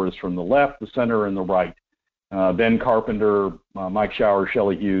legislators from the left, the center, and the right. Ben Carpenter, Mike Shower,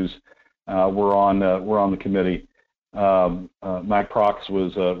 Shelley Hughes were on the committee. Mike Prox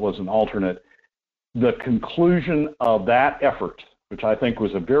was an alternate. The conclusion of that effort, which I think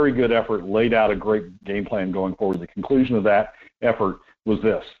was a very good effort, laid out a great game plan going forward. The conclusion of that effort was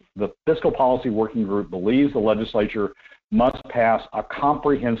this: the Fiscal Policy Working Group believes the legislature must pass a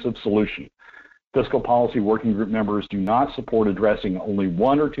comprehensive solution. Fiscal Policy Working Group members do not support addressing only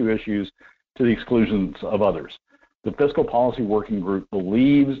one or two issues to the exclusions of others. The Fiscal Policy Working Group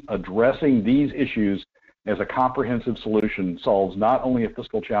believes addressing these issues as a comprehensive solution solves not only a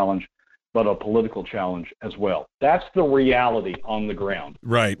fiscal challenge, but a political challenge as well. That's the reality on the ground.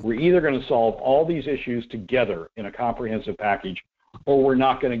 Right. We're either going to solve all these issues together in a comprehensive package, or we're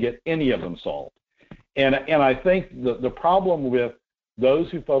not going to get any of them solved. And I think the problem with those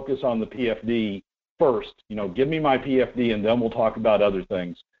who focus on the PFD first, give me my PFD and then we'll talk about other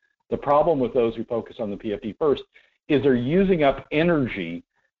things. The problem with those who focus on the PFD first is they're using up energy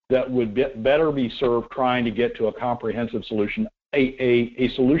that would better be served trying to get to a comprehensive solution, a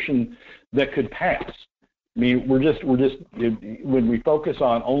solution that could pass. I mean, we're just when we focus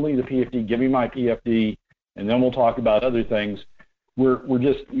on only the PFD, give me my PFD, and then we'll talk about other things. We're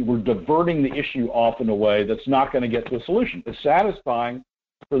diverting the issue off in a way that's not going to get to a solution. It's satisfying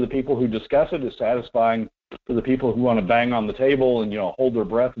for the people who discuss it. It's satisfying for the people who want to bang on the table and hold their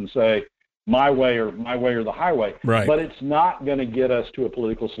breath and say my way or the highway. Right. But it's not going to get us to a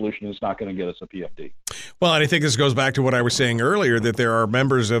political solution. It's not going to get us a PFD. Well, and I think this goes back to what I was saying earlier, that there are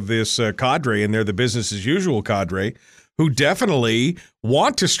members of this cadre, and they're the business as usual cadre, who definitely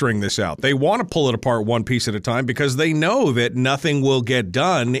want to string this out. They want to pull it apart one piece at a time because they know that nothing will get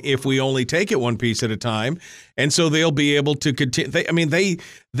done if we only take it one piece at a time. And so they'll be able to continue.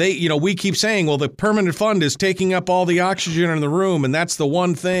 We keep saying, well, the permanent fund is taking up all the oxygen in the room, and that's the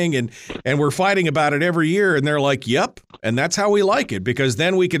one thing, and we're fighting about it every year. And they're like, yep, and that's how we like it, because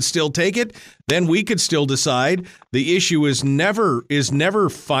then we could still take it. Then we could still decide. The issue is never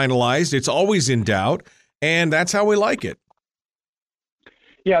finalized. It's always in doubt. And that's how we like it.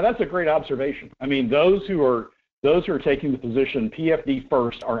 Yeah, that's a great observation. I mean, those who are taking the position PFD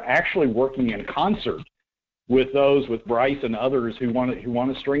first are actually working in concert with those, with Bryce and others who want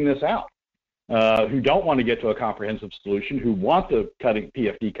to string this out, who don't want to get to a comprehensive solution, who want the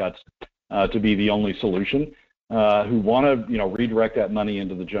PFD cuts to be the only solution, who want to redirect that money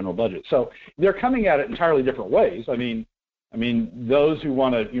into the general budget. So they're coming at it entirely different ways. I mean, those who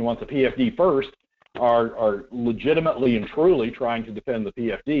want the PFD first are legitimately and truly trying to defend the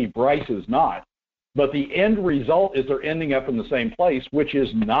PFD. Bryce is not. But the end result is they're ending up in the same place, which is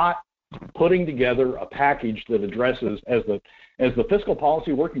not putting together a package that addresses, as the Fiscal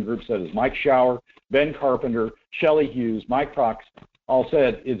Policy Working Group said, as Mike Schauer, Ben Carpenter, Shelley Hughes, Mike Cox all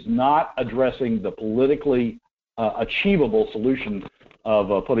said, it's not addressing the politically achievable solution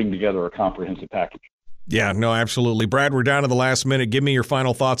of putting together a comprehensive package. Yeah, no, absolutely. Brad, we're down to the last minute. Give me your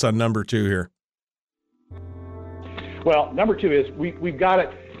final thoughts on number 2 here. Well, number 2 is we've got it.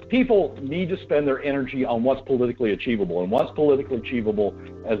 People need to spend their energy on what's politically achievable. And what's politically achievable,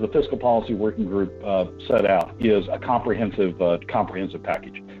 as the Fiscal Policy Working Group set out, is a comprehensive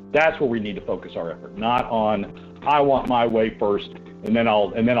package. That's where we need to focus our effort, not on I want my way first, and then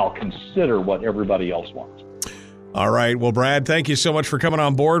I'll consider what everybody else wants. All right. Well, Brad, thank you so much for coming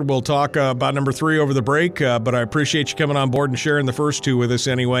on board. We'll talk about number 3 over the break, but I appreciate you coming on board and sharing the first 2 with us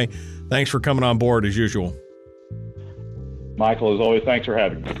anyway. Thanks for coming on board as usual. Michael, as always, thanks for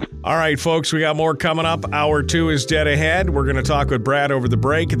having me. All right, folks, we got more coming up. Hour 2 is dead ahead. We're going to talk with Brad over the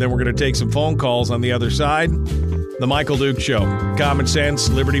break, and then we're going to take some phone calls on the other side. The Michael Duke Show. Common sense,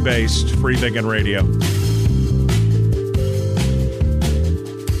 liberty-based, free-thinking radio.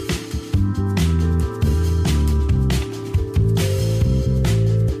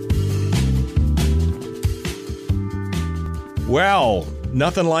 Well,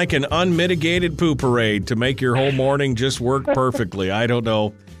 nothing like an unmitigated poo parade to make your whole morning just work perfectly. I don't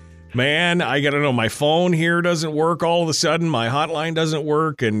know. Man, I got to know, my phone here doesn't work all of a sudden. My hotline doesn't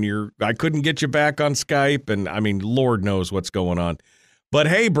work, and I couldn't get you back on Skype, and I mean, Lord knows what's going on. But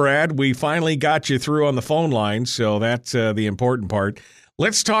hey, Brad, we finally got you through on the phone line, so that's the important part.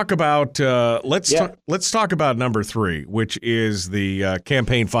 Let's talk about let's talk about number 3, which is the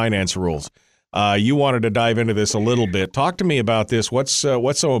campaign finance rules. You wanted to dive into this a little bit. Talk to me about this. What's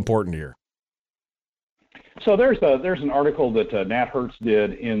so important here? So there's an article that Nat Hertz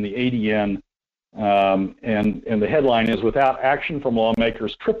did in the ADN, and the headline is, "Without action from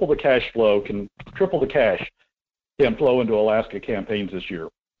lawmakers, triple the cash can flow into Alaska campaigns this year."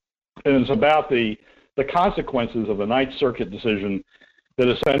 And it's about the consequences of the Ninth Circuit decision that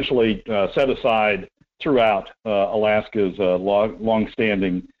essentially set aside throughout Alaska's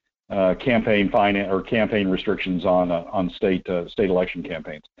long-standing campaign finance or campaign restrictions on state election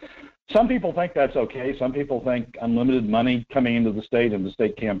campaigns. Some people think that's okay. Some people think unlimited money coming into the state and the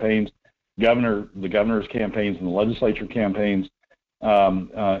state campaigns, the governor's campaigns and the legislature campaigns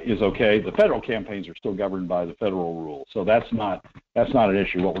is okay. The federal campaigns are still governed by the federal rules, so that's not an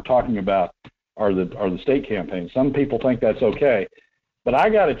issue. What we're talking about are the state campaigns. Some people think that's okay, but I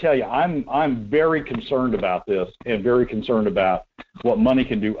got to tell you, I'm very concerned about this and very concerned about what money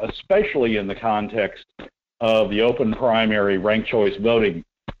can do, especially in the context of the open primary ranked choice voting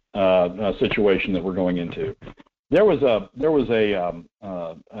situation that we're going into. There was an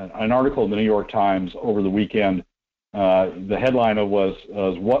article in the New York Times over the weekend. The headline was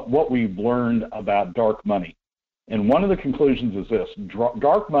what we've learned about dark money, and one of the conclusions is this: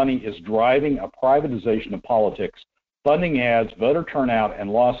 dark money is driving a privatization of politics, funding ads, voter turnout,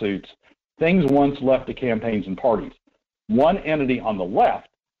 and lawsuits, things once left to campaigns and parties. One entity on the left,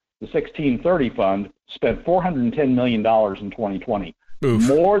 the 1630 Fund, spent $410 million in 2020. Oof.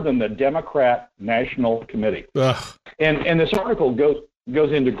 More than the Democrat National Committee. Ugh. And this article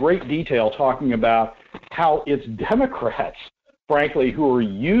goes into great detail talking about how it's Democrats, frankly, who are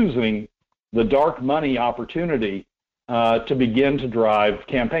using the dark money opportunity to begin to drive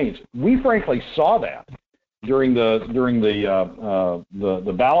campaigns. We frankly saw that during the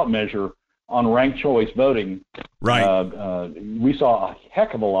ballot measure on ranked choice voting. Right. We saw a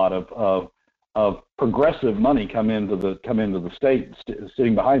heck of a lot of progressive money come into the state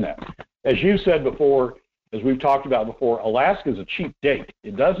sitting behind that. As you said before, as we've talked about before, Alaska is a cheap date.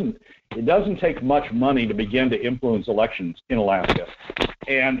 It doesn't take much money to begin to influence elections in Alaska.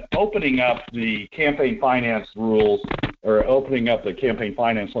 And opening up the campaign finance rules, or opening up the campaign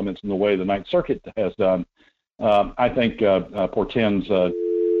finance limits in the way the Ninth Circuit has done, I think portends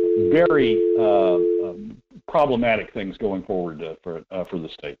very problematic things going forward for the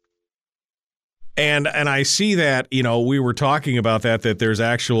state. And I see that, we were talking about that there's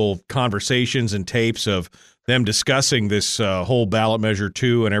actual conversations and tapes of them discussing this whole ballot measure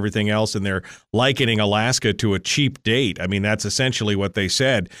 2 and everything else, and they're likening Alaska to a cheap date. I mean, that's essentially what they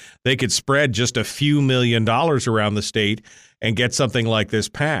said. They could spread just a few $1 million around the state and get something like this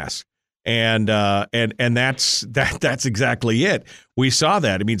passed. And that's exactly it. We saw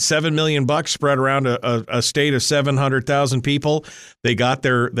that. I mean, $7 million spread around a state of 700,000 people. They got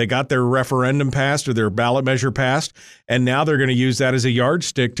their referendum passed, or their ballot measure passed, and now they're going to use that as a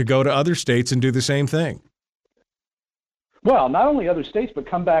yardstick to go to other states and do the same thing. Well, not only other states, but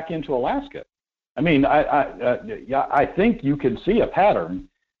come back into Alaska. I mean, I think you could see a pattern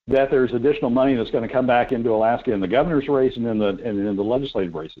that there's additional money that's going to come back into Alaska in the governor's race and in the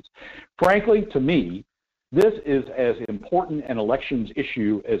legislative races. Frankly, to me, this is as important an elections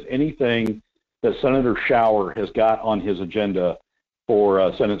issue as anything that Senator Shower has got on his agenda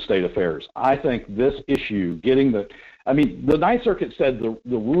for Senate State Affairs. I think this issue, the Ninth Circuit said the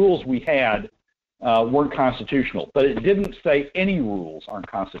rules we had weren't constitutional, but it didn't say any rules aren't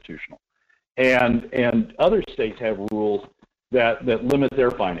constitutional. And other states have rules that limit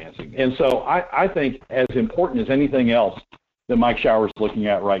their financing. And so I think as important as anything else that Mike Shower's looking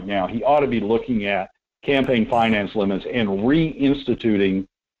at right now, he ought to be looking at campaign finance limits and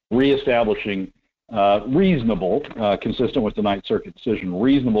reestablishing reasonable, consistent with the Ninth Circuit decision,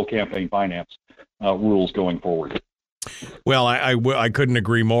 reasonable campaign finance rules going forward. Well, I couldn't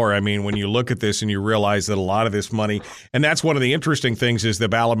agree more. I mean, when you look at this and you realize that a lot of this money, and that's one of the interesting things is the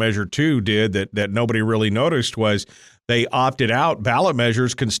ballot measure 2 did that nobody really noticed was they opted out. Ballot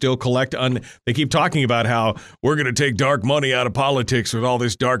measures can still collect. They keep talking about how we're going to take dark money out of politics with all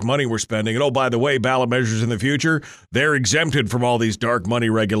this dark money we're spending. And oh, by the way, ballot measures in the future, they're exempted from all these dark money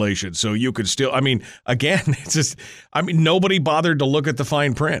regulations. So you could still, again, it's just, nobody bothered to look at the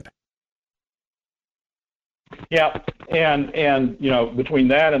fine print. Yeah, and between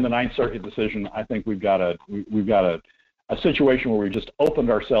that and the Ninth Circuit decision, I think we've got a situation where we just opened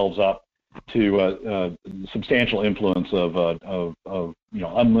ourselves up to substantial influence of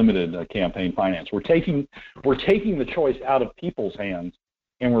unlimited campaign finance. We're taking the choice out of people's hands,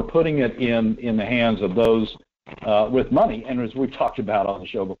 and we're putting it in the hands of those with money. And as we've talked about on the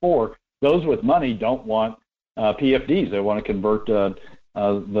show before, those with money don't want PFDs. They want to convert the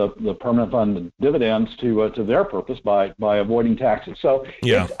permanent fund dividends to their purpose by avoiding taxes. So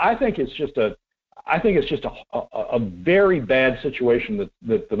yeah. I think it's just a very bad situation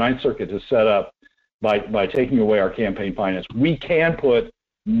that the Ninth Circuit has set up by taking away our campaign finance. We can put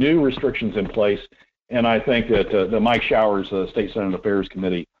new restrictions in place, and I think that the Mike Shower's State Senate Affairs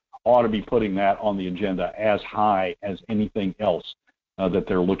Committee ought to be putting that on the agenda as high as anything else that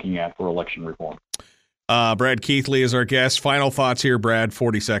they're looking at for election reform. Brad Keithley is our guest. Final thoughts here, Brad,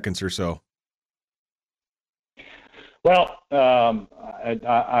 40 seconds or so. Well,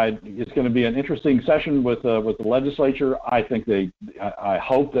 it's going to be an interesting session with the legislature. I think I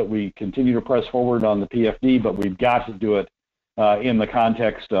hope that we continue to press forward on the PFD, but we've got to do it in the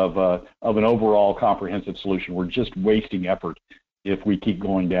context of an overall comprehensive solution. We're just wasting effort if we keep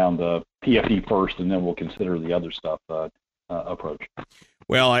going down the PFD first, and then we'll consider the other stuff approach.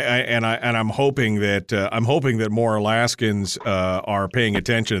 Well, I'm hoping that more Alaskans are paying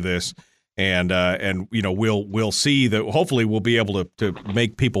attention to this, and we'll see that. Hopefully, we'll be able to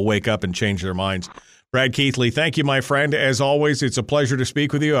make people wake up and change their minds. Brad Keithley, thank you, my friend. As always, it's a pleasure to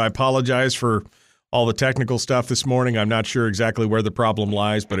speak with you. I apologize for all the technical stuff this morning. I'm not sure exactly where the problem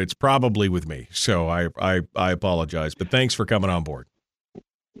lies, but it's probably with me. So I apologize. But thanks for coming on board.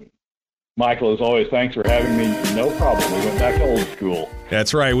 Michael, as always, thanks for having me. No problem. We went back to old school.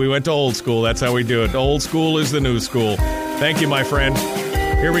 That's right. We went to old school. That's how we do it. Old school is the new school. Thank you, my friend.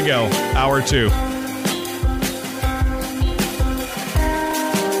 Here we go. Hour 2.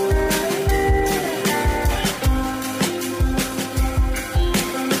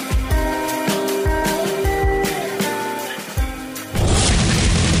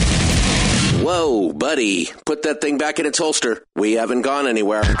 Whoa, buddy. Put that thing back in its holster. We haven't gone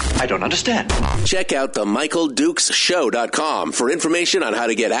anywhere. I don't understand. Check out the MichaelDukesShow.com for information on how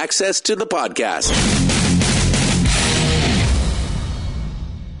to get access to the podcast.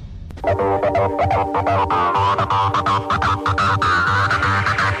 The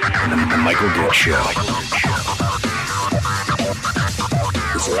Michael Dukes Show.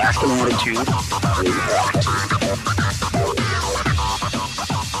 It's Alaskan attitude.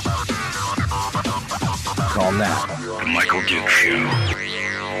 Call now. The Michael Dukes Show.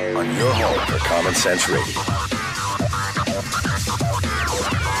 On your home for Common Sense Radio.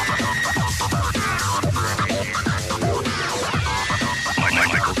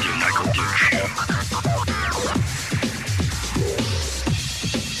 Michael Dukes Show.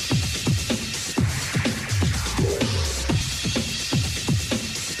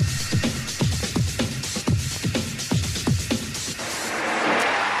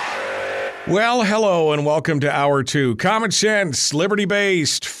 Well, hello and welcome to Hour 2. Common sense,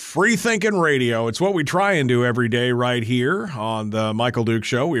 liberty-based, free-thinking radio. It's what we try and do every day right here on the Michael Dukes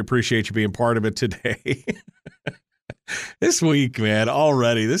Show. We appreciate you being part of it today. This week, man,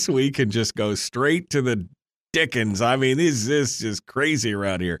 already, this week can just go straight to the dickens. I mean, this is just crazy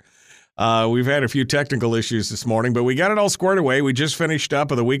around here. We've had a few technical issues this morning, but we got it all squared away. We just finished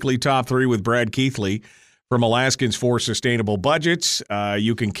up with a weekly top 3 with Brad Keithley from Alaskans for Sustainable Budgets.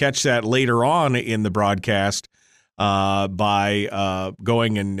 You can catch that later on in the broadcast by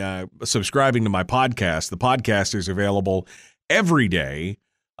going and subscribing to my podcast. The podcast is available every day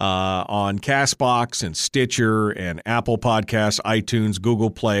on CastBox and Stitcher and Apple Podcasts, iTunes, Google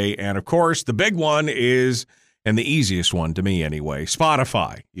Play, and of course, the big one is, and the easiest one to me anyway,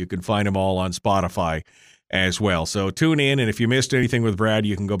 Spotify. You can find them all on Spotify as well. So tune in, and if you missed anything with Brad,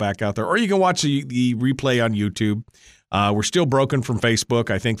 you can go back out there, or you can watch the replay on YouTube. We're still broken from Facebook.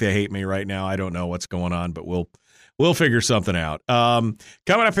 I think they hate me right now. I don't know what's going on, but we'll figure something out. Coming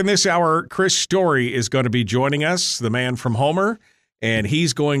up in this hour, Chris Story is going to be joining us, the man from Homer, and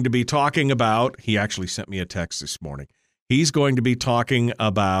he's going to be talking about, he actually sent me a text this morning. He's going to be talking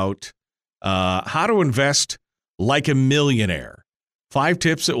about how to invest like a millionaire. 5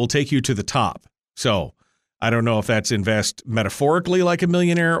 tips that will take you to the top. So I don't know if that's invest metaphorically like a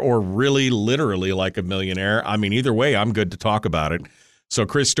millionaire or really literally like a millionaire. I mean, either way, I'm good to talk about it. So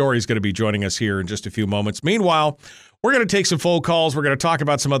Chris Story is going to be joining us here in just a few moments. Meanwhile, we're going to take some phone calls. We're going to talk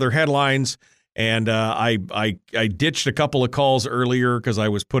about some other headlines. And I ditched a couple of calls earlier because I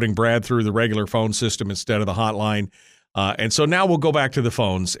was putting Brad through the regular phone system instead of the hotline. And so now we'll go back to the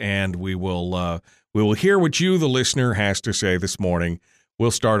phones, and we will hear what you, the listener, has to say this morning. We'll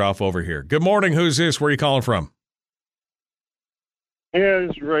start off over here. Good morning. Who's this? Where are you calling from? Yeah,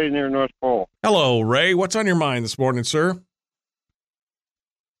 this is Ray near North Pole. Hello, Ray. What's on your mind this morning, sir?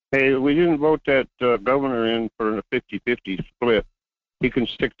 Hey, we didn't vote that governor in for a 50-50 split. He can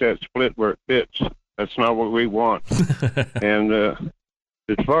stick that split where it fits. That's not what we want. And as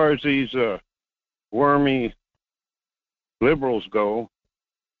far as these wormy liberals go,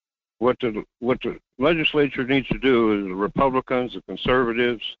 what the legislature needs to do is the Republicans, the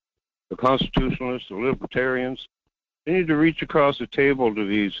conservatives, the constitutionalists, the libertarians, they need to reach across the table to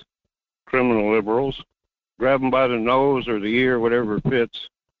these criminal liberals, grab them by the nose or the ear, whatever fits,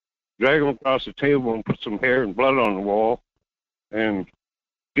 drag them across the table and put some hair and blood on the wall, and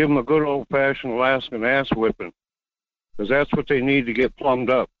give them a good old-fashioned Alaskan ass whipping, because that's what they need to get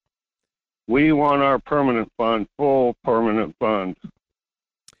plumbed up. We want our permanent fund, full permanent fund.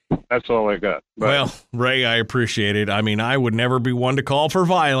 That's all I got. Bye. Well, Ray, I appreciate it. I mean, I would never be one to call for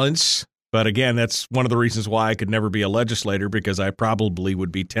violence, but again, that's one of the reasons why I could never be a legislator, because I probably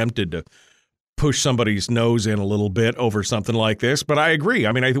would be tempted to push somebody's nose in a little bit over something like this. But I agree.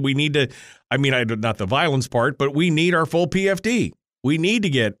 I mean, we need to, not the violence part, but we need our full PFD. We need to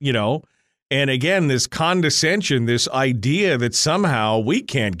get, and again, this condescension, this idea that somehow we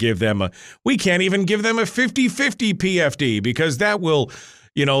can't even give them a 50-50 PFD, because that will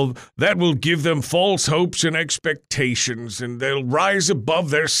give them false hopes and expectations, and they'll rise above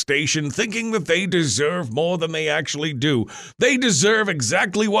their station thinking that they deserve more than they actually do. They deserve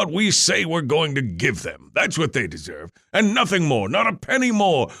exactly what we say we're going to give them. That's what they deserve, and nothing more, not a penny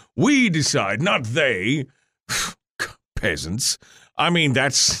more. We decide, not they. Peasants. I mean,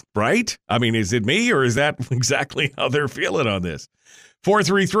 that's right. I mean, is it me, or is that exactly how they're feeling on this?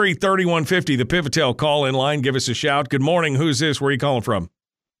 433-3150, the Pivotel call-in line. Give us a shout. Good morning. Who's this? Where are you calling from?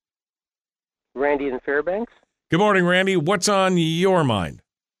 Randy in Fairbanks. Good morning, Randy. What's on your mind?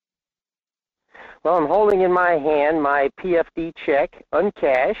 Well, I'm holding in my hand my PFD check,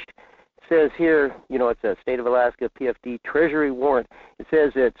 uncashed. It says here, it's a State of Alaska PFD Treasury warrant. It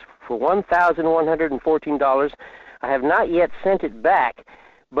says it's for $1,114. I have not yet sent it back,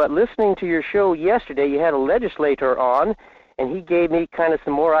 but listening to your show yesterday, you had a legislator on, and he gave me kind of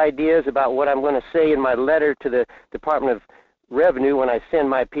some more ideas about what I'm going to say in my letter to the Department of Revenue when I send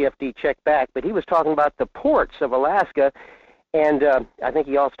my PFD check back. But he was talking about the ports of Alaska, and I think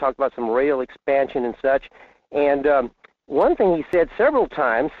he also talked about some rail expansion and such. And one thing he said several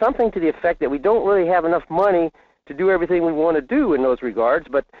times, something to the effect that we don't really have enough money to do everything we want to do in those regards,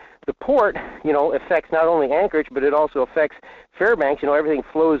 but the port, affects not only Anchorage, but it also affects Fairbanks. Everything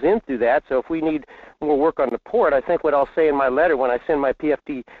flows in through that. So if we need more work on the port, I think what I'll say in my letter when I send my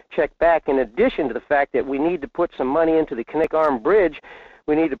PFD check back, in addition to the fact that we need to put some money into the Knik Arm Bridge,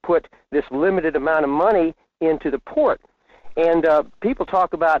 we need to put this limited amount of money into the port. And people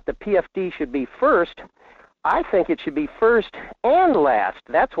talk about the PFD should be first. I think it should be first and last.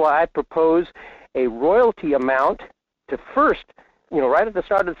 That's why I propose a royalty amount to first, right at the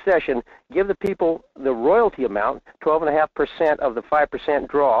start of the session, give the people the royalty amount, 12.5% of the 5%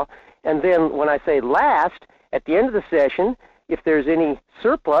 draw. And then when I say last, at the end of the session, if there's any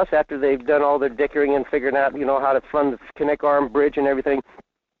surplus after they've done all their dickering and figuring out, how to fund the Knik Arm Bridge and everything,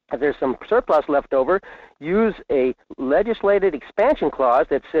 if there's some surplus left over, use a legislated expansion clause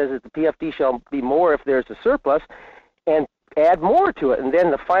that says that the PFD shall be more if there's a surplus, and add more to it. And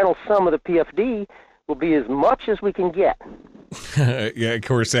then the final sum of the PFD will be as much as we can get. Yeah, of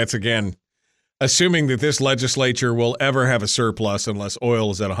course, that's, again, assuming that this legislature will ever have a surplus unless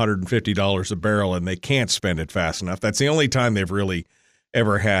oil is at $150 a barrel and they can't spend it fast enough. That's the only time they've really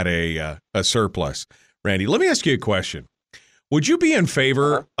ever had a surplus. Randy, let me ask you a question. Would you be in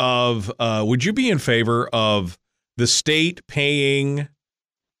favor of the state paying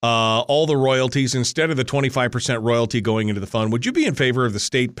all the royalties instead of the 25% royalty going into the fund? Would you be in favor of the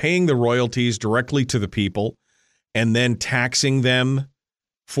state paying the royalties directly to the people and then taxing them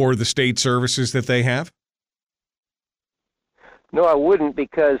for the state services that they have? No, I wouldn't,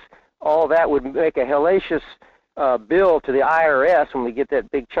 because all that would make a hellacious bill to the IRS when we get that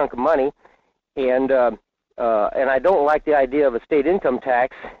big chunk of money, and I don't like the idea of a state income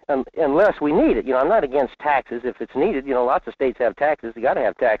tax unless we need it. I'm not against taxes if it's needed. Lots of states have taxes. You got to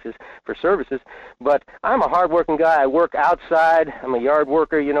have taxes for services. But I'm a hardworking guy. I work outside. I'm a yard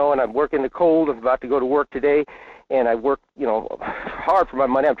worker, and I work in the cold. I'm about to go to work today, and I work, hard for my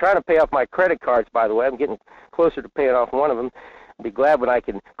money. I'm trying to pay off my credit cards, by the way. I'm getting closer to paying off one of them. I'll be glad when I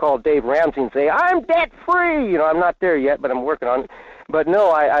can call Dave Ramsey and say, I'm debt-free. I'm not there yet, but I'm working on it. But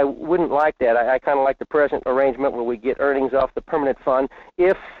no, I wouldn't like that. I kind of like the present arrangement where we get earnings off the permanent fund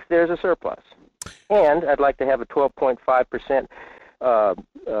if there's a surplus. And I'd like to have a 12.5%,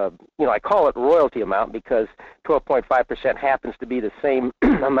 I call it royalty amount because 12.5% happens to be the same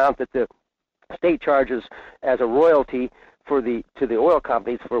amount that the state charges as a royalty to the oil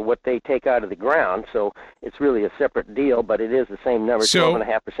companies for what they take out of the ground. So it's really a separate deal, but it is the same number,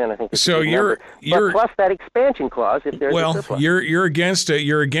 12.5%. I think. So you're plus that expansion clause if there's a surplus. You're against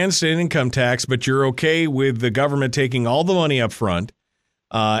an income tax, but you're okay with the government taking all the money up front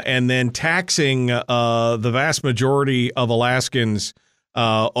and then taxing the vast majority of Alaskans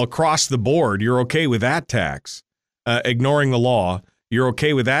across the board. You're okay with that tax, ignoring the law. You're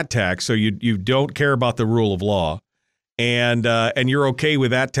okay with that tax, so you don't care about the rule of law. And you're okay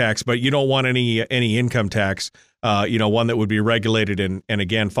with that tax, but you don't want any income tax, one that would be regulated and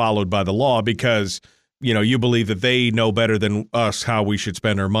again followed by the law because, you believe that they know better than us how we should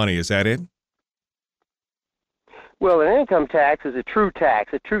spend our money. Is that it? Well, an income tax is a true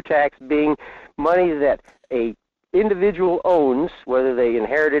tax being money that a individual owns, whether they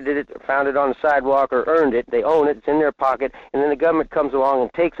inherited it, found it on the sidewalk, or earned it. They own it. It's in their pocket, and then the government comes along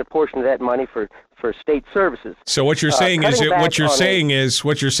and takes a portion of that money for state services. So what you're saying is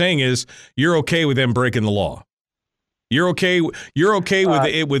you're okay with them breaking the law. You're okay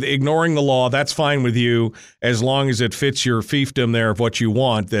with ignoring the law. That's fine with you as long as it fits your fiefdom there of what you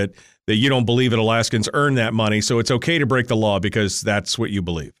want. That you don't believe that Alaskans earn that money, so it's okay to break the law because that's what you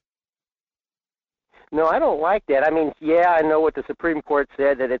believe. No, I don't like that. I mean, yeah, I know what the Supreme Court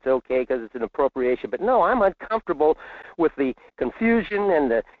said, that it's okay because it's an appropriation. But no, I'm uncomfortable with the confusion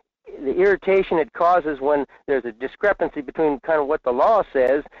and the irritation it causes when there's a discrepancy between kind of what the law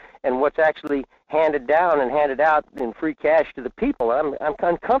says and what's actually handed down and handed out in free cash to the people. I'm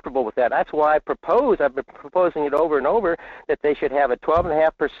uncomfortable with that. That's why I've been proposing it over and over, that they should have a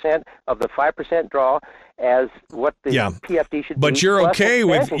 12.5% of the 5% draw as what the PFD should be. But you're okay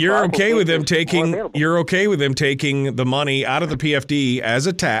with them taking the money out of the PFD as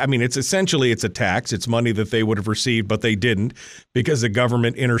a tax. I mean, it's a tax. It's money that they would have received, but they didn't because the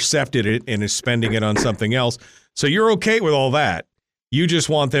government intercepted it and is spending it on something else. So you're okay with all that. You just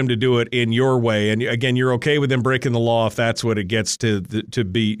want them to do it in your way, and again, you're okay with them breaking the law if that's what it gets to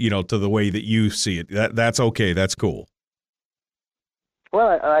be, to the way that you see it. That's okay. That's cool.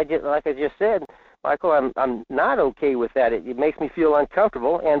 Well, like I just said, Michael, I'm not okay with that. It makes me feel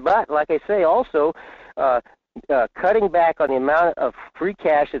uncomfortable, but like I say, also cutting back on the amount of free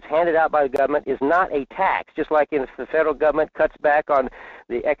cash that's handed out by the government is not a tax. Just like if the federal government cuts back on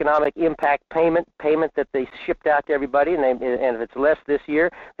the economic impact payment that they shipped out to everybody, and if it's less this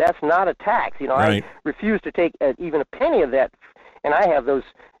year, that's not a tax. Right. I refuse to take even a penny of that, and I have those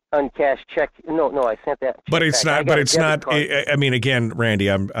uncashed checks. No, I sent that. But it's not. But it's not. I mean, again, Randy,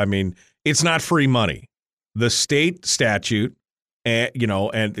 it's not free money. The state statute.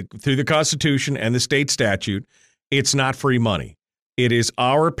 And through the Constitution and the state statute, it's not free money. It is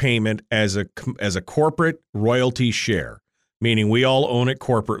our payment as a corporate royalty share, meaning we all own it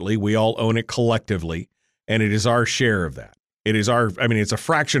corporately, we all own it collectively, and it is our share of that. It's a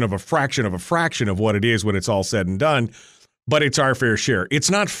fraction of a fraction of a fraction of what it is when it's all said and done, but it's our fair share.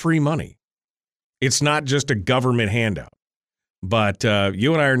 It's not free money. It's not just a government handout. But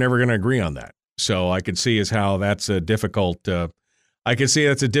you and I are never going to agree on that. So I can see as how that's a difficult. I can see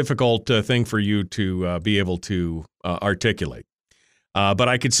that's a difficult thing for you to be able to articulate. But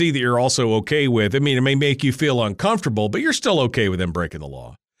I could see that you're also okay with. I mean, it may make you feel uncomfortable, but you're still okay with them breaking the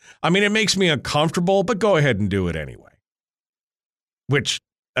law. I mean, it makes me uncomfortable, but go ahead and do it anyway. Which,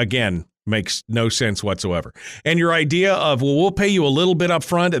 again, makes no sense whatsoever. And your idea of, well, we'll pay you a little bit up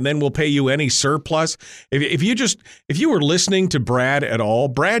front and then we'll pay you any surplus. If you were listening to Brad at all,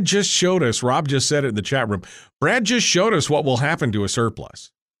 Brad just showed us, Rob just said it in the chat room, Brad just showed us what will happen to a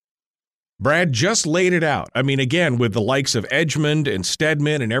surplus. Brad just laid it out. I mean, again, with the likes of Edgmond and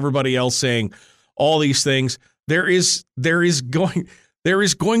Stedman and everybody else saying all these things, there is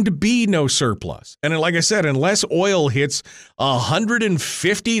going to be no surplus. And like I said, unless oil hits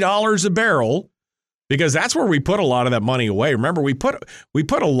 $150 a barrel, because that's where we put a lot of that money away. Remember, we put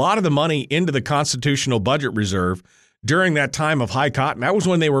a lot of the money into the Constitutional Budget Reserve during that time of high cotton. That was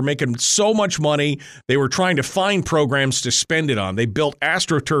when they were making so much money. They were trying to find programs to spend it on. They built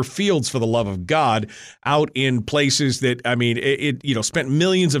AstroTurf fields, for the love of God, out in places that, I mean, it spent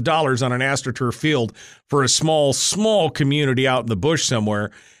millions of dollars on an AstroTurf field for a small community out in the bush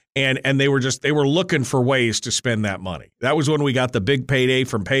somewhere. And they were looking for ways to spend that money. That was when we got the big payday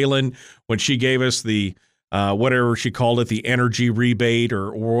from Palin, when she gave us the whatever she called it, the energy rebate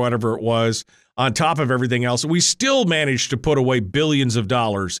or whatever it was. On top of everything else, we still managed to put away billions of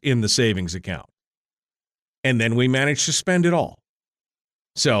dollars in the savings account. And then we managed to spend it all.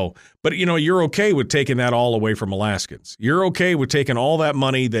 So, but you're okay with taking that all away from Alaskans. You're okay with taking all that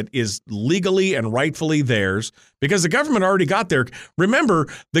money that is legally and rightfully theirs because the government already got there. Remember,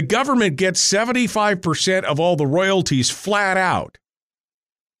 the government gets 75% of all the royalties flat out.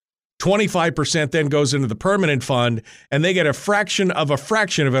 25% then goes into the permanent fund, and they get a fraction of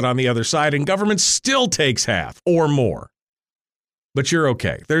it on the other side, and government still takes half or more. But you're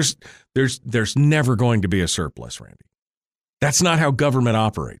okay. There's never going to be a surplus, Randy. That's not how government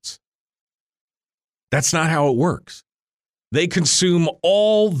operates. That's not how it works. They consume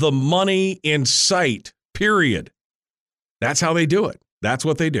all the money in sight, period. That's how they do it. That's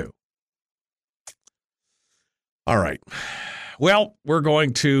what they do. All right. Well, we're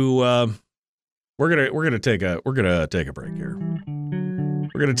going to take a break here.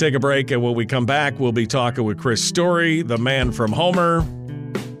 We're going to take a break, and when we come back, we'll be talking with Chris Story, the man from Homer.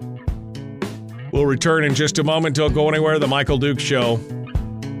 We'll return in just a moment. Don't go anywhere. The Michael Dukes Show.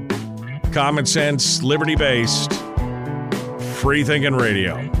 Common sense, liberty-based, free-thinking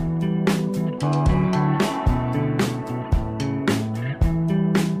radio.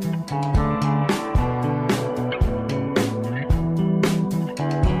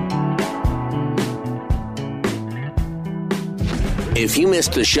 If you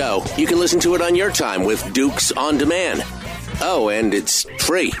missed the show, you can listen to it on your time with Dukes On Demand. Oh, and it's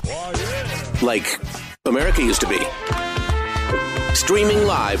free. Like America used to be. Streaming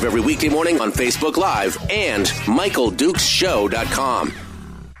live every weekday morning on Facebook Live and MichaelDukesShow.com.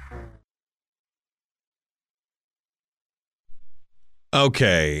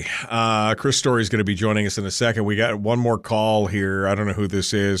 Okay. Chris Story is going to be joining us in a second. We got one more call here. I don't know who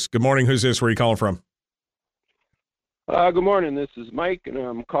this is. Good morning. Who's this? Where are you calling from? Good morning. This is Mike, and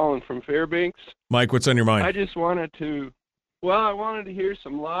I'm calling from Fairbanks. Mike, what's on your mind? I just wanted to hear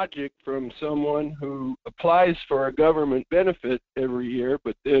some logic from someone who applies for a government benefit every year,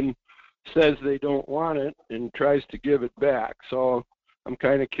 but then says they don't want it and tries to give it back. So I'm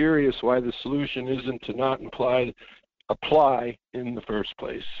kind of curious why the solution isn't to not apply in the first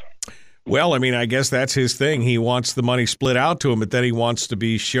place. Well, I mean, I guess that's his thing. He wants the money split out to him, but then he wants to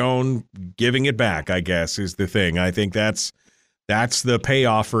be shown giving it back, I guess, is the thing. I think that's the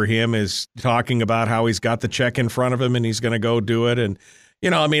payoff for him, is talking about how he's got the check in front of him and he's going to go do it. And,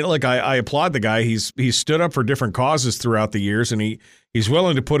 I mean, look, I applaud the guy. He's stood up for different causes throughout the years, and he's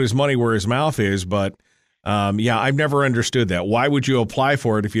willing to put his money where his mouth is. But, I've never understood that. Why would you apply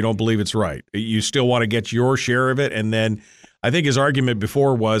for it if you don't believe it's right? You still want to get your share of it, and then I think his argument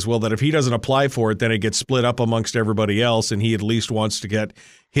before was, well, that if he doesn't apply for it, then it gets split up amongst everybody else, and he at least wants to get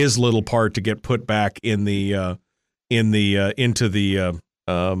his little part to get put back into the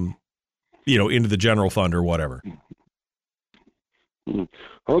general fund or whatever.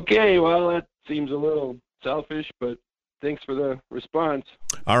 Okay, well, that seems a little selfish, but thanks for the response.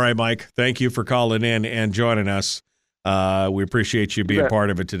 All right, Mike. Thank you for calling in and joining us. We appreciate you being part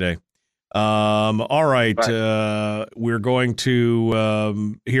of it today. All right. We're going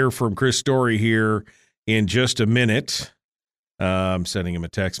to hear from Chris Story here in just a minute. I'm sending him a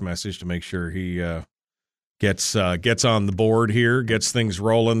text message to make sure he gets on the board here, gets things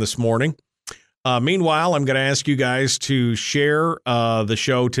rolling this morning. Meanwhile, I'm going to ask you guys to share the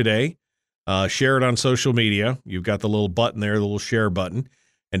show today. Share it on social media. You've got the little button there, the little share button.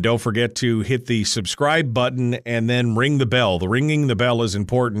 And don't forget to hit the subscribe button and then ring the bell. The ringing the bell is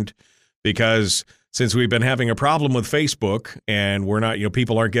important, because since we've been having a problem with Facebook and we're not,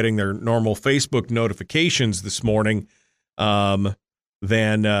 people aren't getting their normal Facebook notifications this morning, then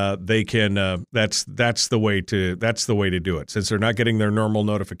they can. That's the way to do it. Since they're not getting their normal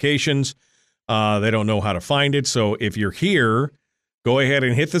notifications, they don't know how to find it. So if you're here, go ahead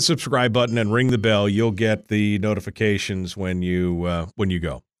and hit the subscribe button and ring the bell. You'll get the notifications when you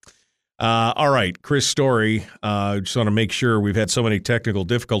go. All right, Chris Story. Just want to make sure, we've had so many technical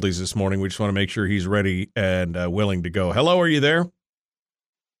difficulties this morning. We just want to make sure he's ready and willing to go. Hello, are you there?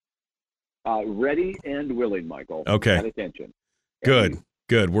 Ready and willing, Michael. Okay. Pay attention.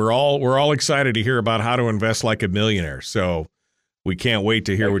 Good. We're all excited to hear about how to invest like a millionaire. So we can't wait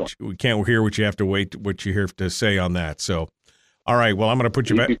to hear what you have to say on that. So, all right. Well, I'm going to put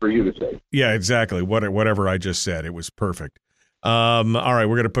you back. Easy for you to say. Yeah, exactly. Whatever I just said, it was perfect. All right,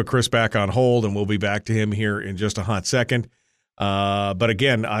 we're going to put Chris back on hold, and we'll be back to him here in just a hot second. But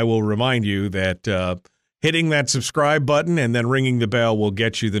again, I will remind you that hitting that subscribe button and then ringing the bell will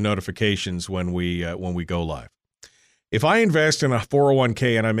get you the notifications when we go live. If I invest in a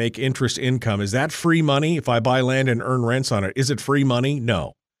 401k and I make interest income, is that free money? If I buy land and earn rents on it, is it free money?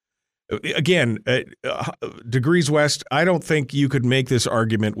 No. Again, Degrees West, I don't think you could make this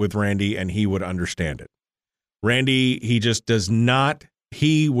argument with Randy and he would understand it. Randy, he just does not,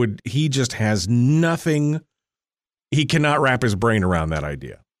 he just has nothing, he cannot wrap his brain around that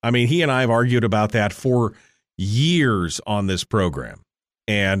idea. I mean, he and I have argued about that for years on this program.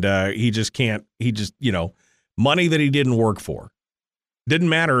 And he just can't, money that he didn't work for. Didn't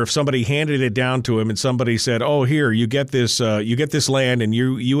matter if somebody handed it down to him and somebody said, oh, here, you get this land and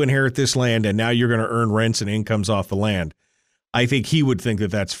you inherit this land and now you're going to earn rents and incomes off the land. I think he would think that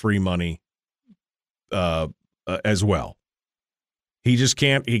that's free money as well. He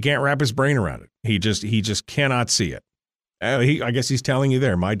can't wrap his brain around it. He just cannot see it. I guess he's telling you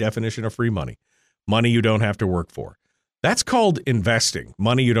there, my definition of free money you don't have to work for. That's called investing,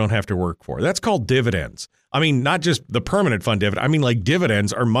 money you don't have to work for. That's called dividends. I mean, not just the permanent fund dividend. I mean, like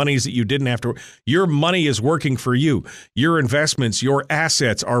dividends are monies that you didn't have to, your money is working for you. Your investments, your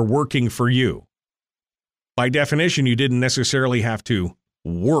assets are working for you. By definition, you didn't necessarily have to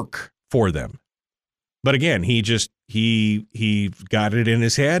work for them. But again, he got it in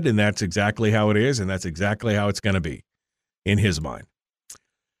his head, and that's exactly how it is, and that's exactly how it's going to be in his mind.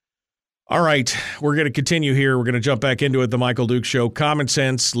 All right, we're going to continue here. We're going to jump back into it. The Michael Duke Show, common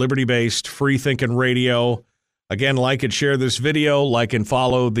sense, liberty-based, free-thinking radio. Again, like and share this video. Like and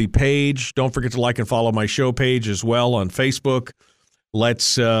follow the page. Don't forget to like and follow my show page as well on Facebook.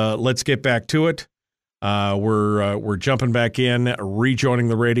 Let's get back to it. We're jumping back in, rejoining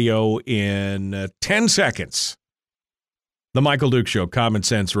the radio in 10 seconds. The Michael Duke Show, Common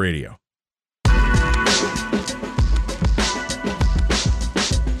Sense Radio.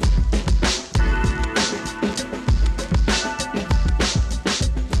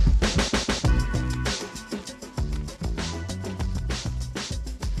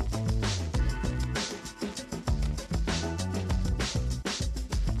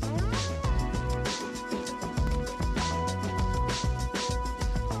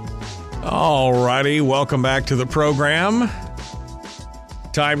 All righty, welcome back to the program.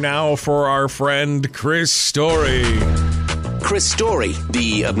 Time now for our friend Chris Story. Chris Story,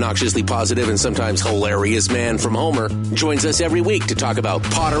 the obnoxiously positive and sometimes hilarious man from Homer, joins us every week to talk about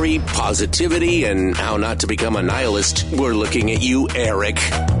pottery, positivity, and how not to become a nihilist. We're looking at you, Eric.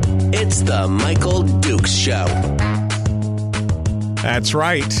 It's the Michael Dukes Show. That's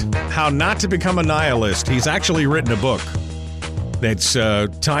right. How not to become a nihilist. He's actually written a book that's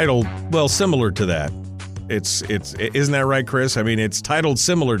titled, well, similar to that. It's isn't that right, Chris? I mean, it's titled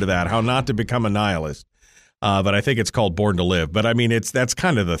similar to that, How Not to Become a Nihilist. But I think it's called Born to Live. But I mean, that's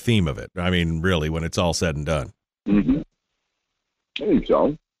kind of the theme of it. I mean, really, when it's all said and done. Mm-hmm. I think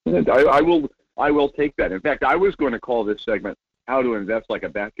so. I will take that. In fact, I was going to call this segment "How to Invest Like a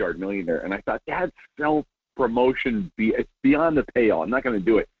Backyard Millionaire," and I thought that's self-promotion. It's beyond the pale. I'm not going to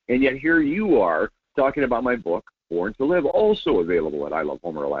do it. And yet here you are talking about my book, Born to Live, also available at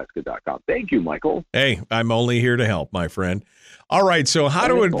ilovehomeralaska.com. Thank you, Michael. Hey, I'm only here to help, my friend. All right, so how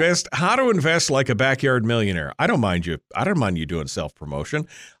to invest like a backyard millionaire. I don't mind you doing self-promotion.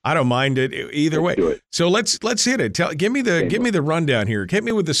 I don't mind it either way. So let's hit it. Give me the rundown here. Hit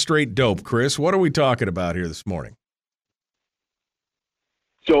me with the straight dope, Chris. What are we talking about here this morning?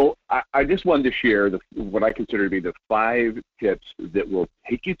 So I just wanted to share what I consider to be the 5 tips that will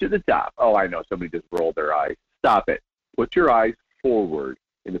take you to the top. Oh, I know, somebody just rolled their eyes. Stop it. Put your eyes forward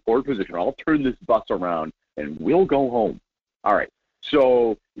in the forward position. I'll turn this bus around and we'll go home. All right.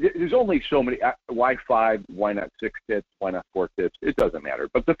 So there's only so many. Why 5? Why not 6 tips? Why not 4 tips? It doesn't matter.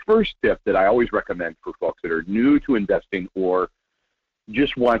 But the first tip that I always recommend for folks that are new to investing or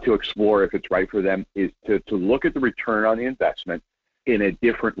just want to explore if it's right for them is to look at the return on the investment in a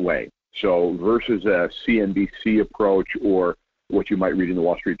different way. So versus a CNBC approach or what you might read in the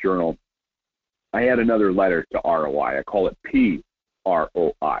Wall Street Journal, I add another letter to ROI. I call it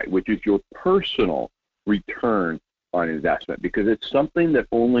PROI, which is your personal return on investment, because it's something that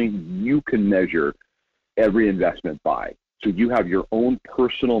only you can measure every investment by. So you have your own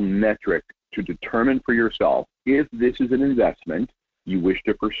personal metric to determine for yourself if this is an investment you wish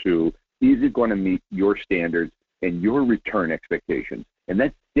to pursue, is it going to meet your standards and your return expectations? And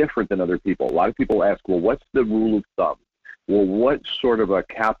that's different than other people. A lot of people ask, well, what's the rule of thumb? Well, what sort of a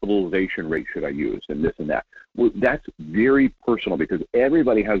capitalization rate should I use, and this and that? Well, that's very personal because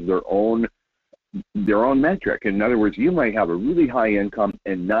everybody has their own metric. In other words, you might have a really high income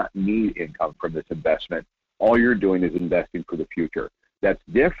and not need income from this investment. All you're doing is investing for the future. That's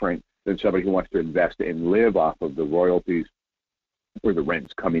different than somebody who wants to invest and live off of the royalties or the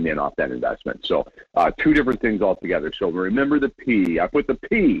rents coming in off that investment. So 2 different things altogether. So remember the P. I put the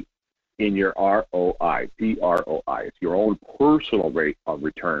P in your ROI, PROI. It's your own personal rate of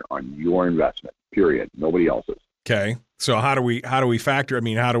return on your investment, period. Nobody else's. Okay. So how do we factor? I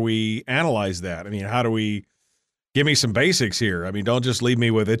mean, how do we analyze that? I mean, how do we give me some basics here? I mean, don't just leave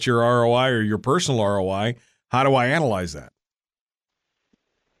me with it's your ROI or your personal ROI. How do I analyze that?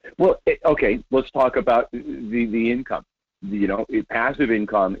 Well, okay, let's talk about the income. You know, passive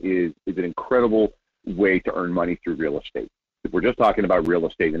income is an incredible way to earn money through real estate. If we're just talking about real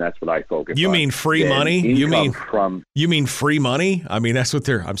estate, and that's what I focus on. You mean free money? You mean free money? I mean, that's what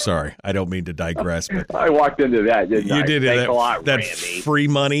they're. I'm sorry, I don't mean to digress, but I walked into that, didn't I? You did. Thanks a lot, that Randy. Free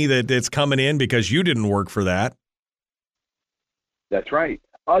money that's coming in because you didn't work for that. That's right.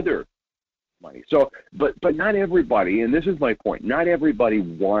 Other money. So, but not everybody, and this is my point, not everybody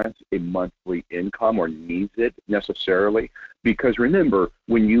wants a monthly income or needs it necessarily, because remember,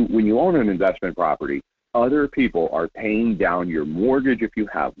 when you own an investment property, other people are paying down your mortgage if you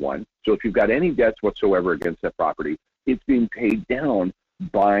have one. So if you've got any debts whatsoever against that property, it's being paid down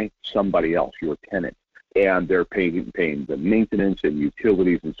by somebody else, your tenant, and they're paying the maintenance and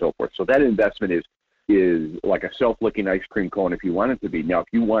utilities and so forth. So that investment is like a self-licking ice cream cone if you want it to be. Now, if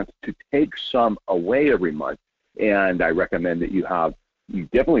you want to take some away every month, and I recommend that you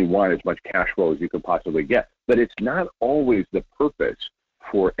definitely want as much cash flow as you can possibly get, but it's not always the purpose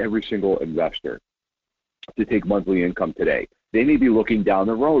for every single investor to take monthly income today. They may be looking down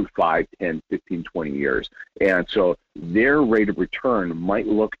the road 5, 10, 15, 20 years. And so their rate of return might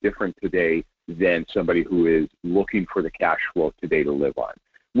look different today than somebody who is looking for the cash flow today to live on,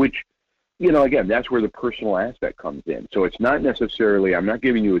 which, you know, again, that's where the personal aspect comes in. So it's not necessarily, I'm not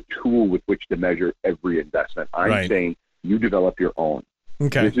giving you a tool with which to measure every investment. I'm saying you develop your own.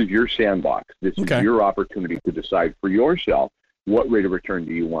 Okay. This is your sandbox. This is your opportunity to decide for yourself what rate of return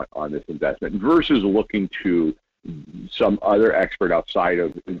do you want on this investment versus looking to some other expert outside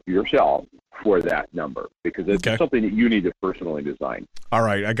of yourself for that number, because it's something that you need to personally design. All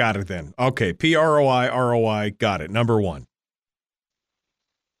right, I got it then. Okay, PROI, ROI, got it. Number 1.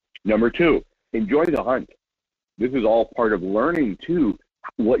 Number 2, enjoy the hunt. This is all part of learning, too,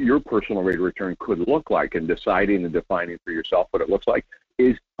 what your personal rate of return could look like, and deciding and defining for yourself what it looks like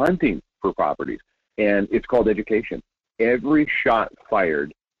is hunting for properties. And it's called education. Every shot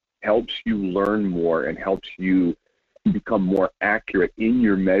fired helps you learn more and helps you become more accurate in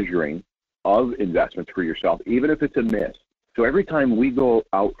your measuring of investments for yourself, even if it's a miss. So every time we go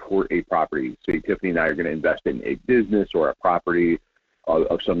out for a property, say Tiffany and I are going to invest in a business or a property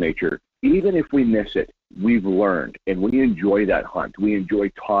of some nature, even if we miss it, we've learned, and we enjoy that hunt. We enjoy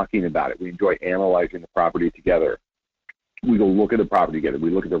talking about it. We enjoy analyzing the property together. We go look at the property together. We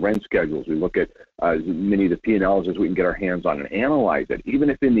look at the rent schedules. We look at as many of the P&Ls as we can get our hands on and analyze it. Even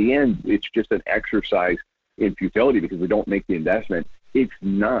if in the end it's just an exercise in futility because we don't make the investment, it's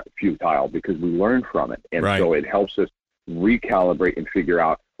not futile because we learn from it. And so it helps us recalibrate and figure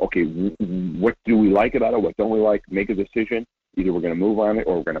out, okay, what do we like about it? What don't we like? Make a decision. Either we're going to move on it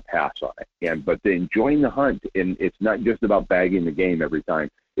or we're going to pass on it. But enjoying the hunt, and it's not just about bagging the game every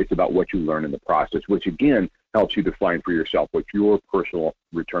time. It's about what you learn in the process, which again helps you define for yourself what your personal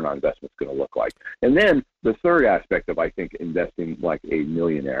return on investment is going to look like. And then the third aspect of, I think, investing like a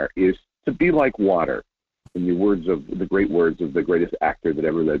millionaire is to be like water. In the great words of the greatest actor that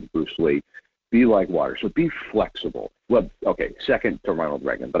ever lived, Bruce Lee, be like water. So be flexible. Well, okay, second to Ronald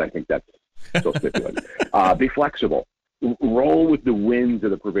Reagan, but I think that's so stipulated. Be flexible. Roll with the winds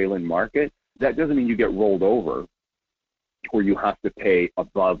of the prevailing market. That doesn't mean you get rolled over. or you have to pay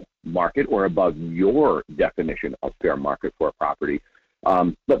above market or above your definition of fair market for a property.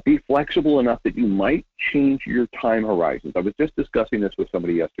 But be flexible enough that you might change your time horizons. I was just discussing this with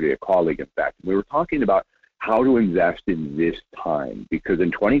somebody yesterday, a colleague, in fact. We were talking about how to invest in this time, because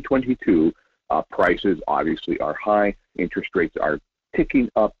in 2022, prices obviously are high. Interest rates are ticking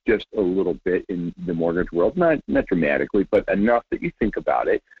up just a little bit in the mortgage world, not dramatically, but enough that you think about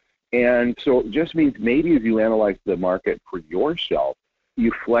it. And so it just means maybe as you analyze the market for yourself,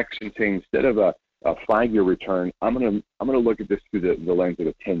 you flex and say, instead of a 5-year return, I'm gonna look at this through the lens of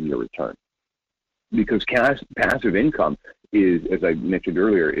a 10-year return, because passive income is, as I mentioned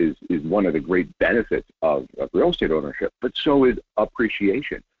earlier, is one of the great benefits of real estate ownership. But so is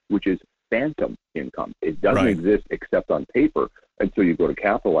appreciation, which is phantom income. It doesn't exist except on paper until you go to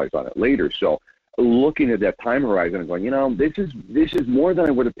capitalize on it later. So looking at that time horizon and going, this is more than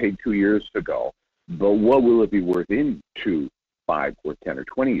I would have paid 2 years ago, but what will it be worth in 2, 5, or 10 or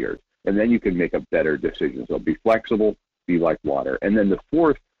 20 years? And then you can make a better decision. So be flexible, be like water. And then the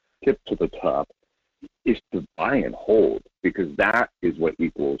fourth tip to the top is to buy and hold, because that is what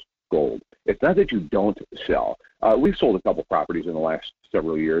equals gold. It's not that you don't sell. We've sold a couple properties in the last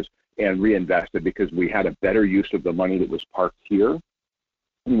several years and reinvested because we had a better use of the money that was parked here.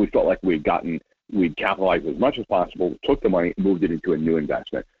 And we felt like we'd capitalized as much as possible, took the money, moved it into a new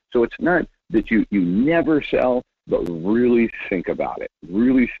investment. So it's not that you never sell, but really think about it.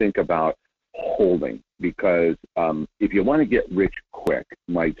 Really think about holding, because if you want to get rich quick,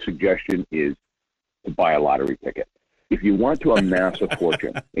 my suggestion is to buy a lottery ticket. If you want to amass a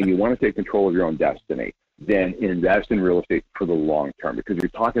fortune and you want to take control of your own destiny, then invest in real estate for the long term, because you're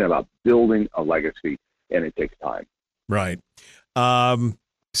talking about building a legacy, and it takes time. Right.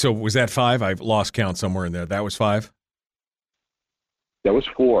 So was that 5? I've lost count somewhere in there. That was 5? That was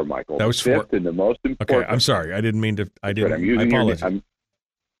 4, Michael. That was 4. Fifth and the most important. Okay, I'm sorry. I didn't mean to. I Right, apologize.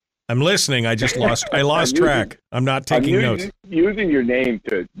 I'm listening. I just lost. I lost track. I'm not taking notes. Using your name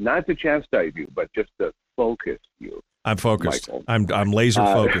not to chastise you, but just to focus you. I'm focused. Michael. I'm laser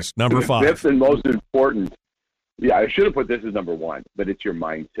focused. Number 5. Fifth and most important. Yeah, I should have put this as number 1, but it's your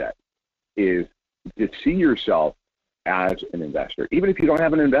mindset. Is to see yourself as an investor, even if you don't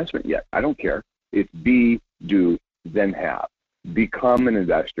have an investment yet. I don't care. It's be, do, then have. Become an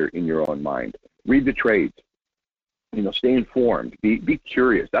investor in your own mind. Read the trades. Stay informed. Be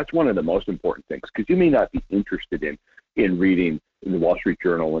curious. That's one of the most important things, because you may not be interested in reading the Wall Street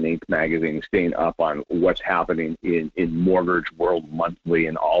Journal and Inc. magazine, staying up on what's happening in Mortgage World Monthly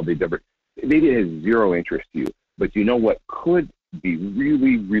and all the different. Maybe it has zero interest to you, but you know what could be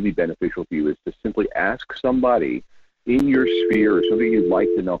really, really beneficial to you is to simply ask somebody in your sphere or something you'd like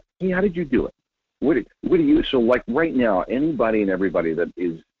to know. Hey, how did you do it? What do you? So like right now, anybody and everybody that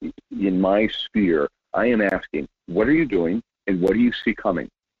is in my sphere, I am asking, what are you doing and what do you see coming?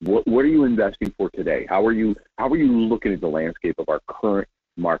 What are you investing for today? How are you looking at the landscape of our current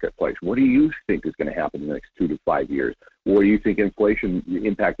marketplace? What do you think is going to happen in the next 2 to 5 years? What do you think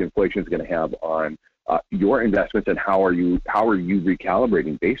impact inflation is going to have on your investments, and how are you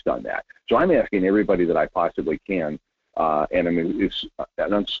recalibrating based on that? So I'm asking everybody that I possibly can, and I mean, it's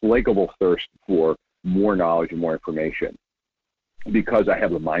an unslakable thirst for more knowledge and more information, because I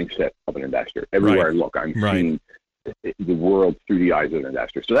have the mindset of an investor. Everywhere I look, I'm seeing the world through the eyes of an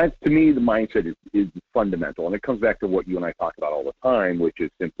investor. So that, to me, the mindset is fundamental. And it comes back to what you and I talk about all the time, which is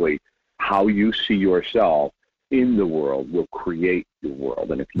simply how you see yourself in the world will create the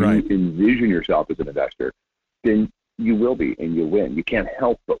world. And if you envision yourself as an investor, then you will be, and you'll win. You can't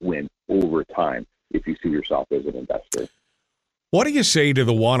help but win over time if you see yourself as an investor. What do you say to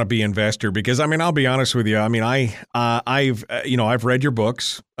the wannabe investor? Because I mean, I'll be honest with you. I mean, I've read your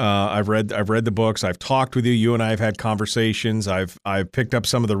books. I've read the books. I've talked with you. You and I have had conversations. I've picked up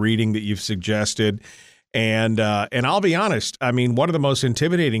some of the reading that you've suggested, and I'll be honest. I mean, one of the most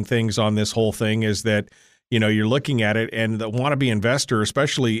intimidating things on this whole thing is that you're looking at it, and the wannabe investor,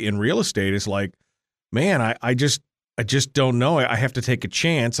 especially in real estate, is like, man, I just don't know. I have to take a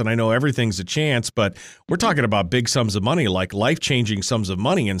chance, and I know everything's a chance, but we're talking about big sums of money, like life-changing sums of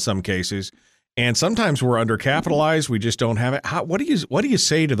money in some cases, and sometimes we're undercapitalized. We just don't have it. What do you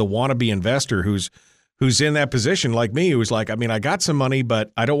say to the wannabe investor who's in that position, like me, who's like, I mean, I got some money,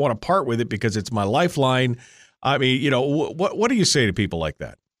 but I don't want to part with it because it's my lifeline. I mean, what do you say to people like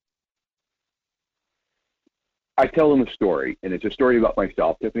that? I tell them a story, and it's a story about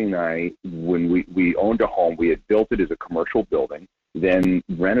myself. Tiffany and I, when we owned a home, we had built it as a commercial building, then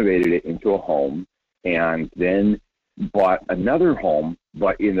renovated it into a home, and then bought another home,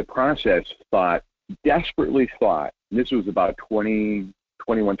 but in the process desperately thought, and this was about 21,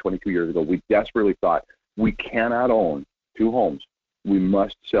 22 years ago, we desperately thought, we cannot own 2 homes. We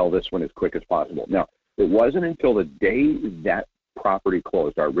must sell this one as quick as possible. Now, it wasn't until the day that property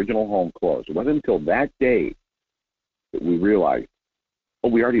closed, our original home closed, it wasn't until that day that we realized, oh,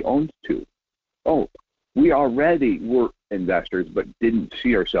 we already owned 2. Oh, we already were investors but didn't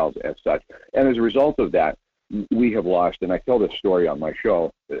see ourselves as such. And as a result of that, we have lost, and I tell this story on my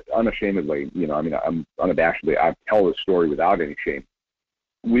show unashamedly, I'm unabashedly, I tell this story without any shame.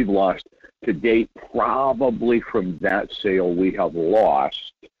 We've lost to date, probably from that sale, we have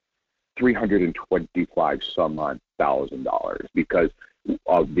lost $325 some odd $1,000 because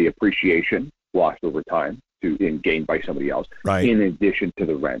of the appreciation lost over time and gained by somebody else, right, in addition to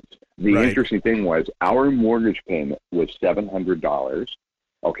the rents. The interesting thing was our mortgage payment was $700,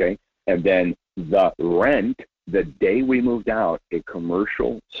 okay? And then the rent, the day we moved out, a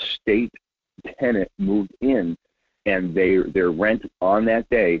commercial state tenant moved in, and their rent on that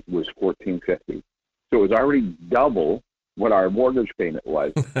day was $1,450. So it was already double what our mortgage payment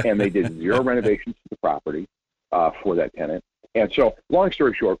was, and they did 0 renovations to the property for that tenant. And so, long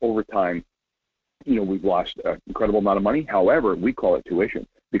story short, over time, we've lost an incredible amount of money. However, we call it tuition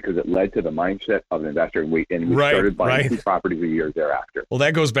because it led to the mindset of an investor, and we started buying 2 properties a year thereafter. Well,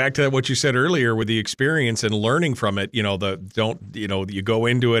 that goes back to what you said earlier with the experience and learning from it. You go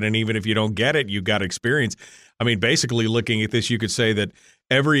into it, and even if you don't get it, you got experience. I mean, basically looking at this, you could say that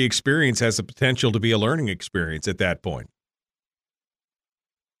every experience has the potential to be a learning experience at that point.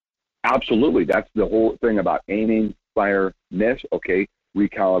 Absolutely. That's the whole thing about aiming, fire, miss, okay,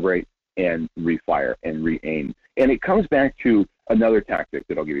 recalibrate, and refire and re-aim. And it comes back to another tactic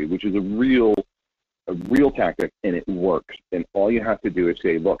that I'll give you, which is a real tactic, and it works. And all you have to do is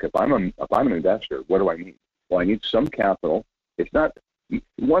say, look, if I'm an investor, what do I need? Well, I need some capital. It's not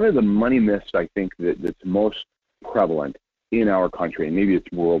one of the money myths I think that's most prevalent in our country, and maybe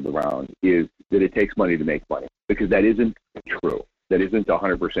it's world around, is that it takes money to make money, because that isn't true. That isn't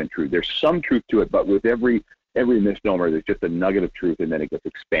 100% true. There's some truth to it, but with every misnomer, there's just a nugget of truth, and then it gets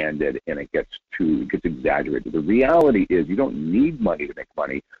expanded and it gets exaggerated. The reality is you don't need money to make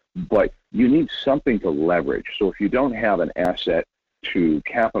money, but you need something to leverage. So if you don't have an asset to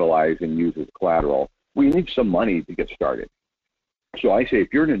capitalize and use as collateral, well, you need some money to get started. So I say,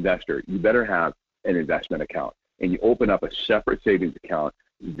 if you're an investor, you better have an investment account, and you open up a separate savings account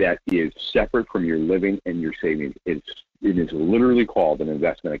that is separate from your living and your savings. It is literally called an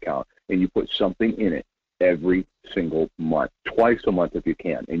investment account, and you put something in it every single month, twice a month if you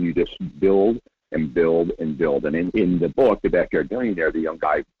can, and you just build and build and build. And in the book, The Backyard Millionaire, the young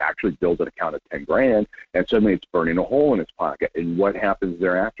guy actually builds an account of $10,000, and suddenly it's burning a hole in his pocket. And what happens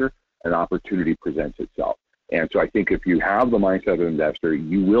thereafter? An opportunity presents itself. And so I think if you have the mindset of an investor,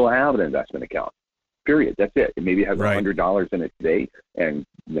 you will have an investment account. Period. That's it. It maybe has $100 in it today, and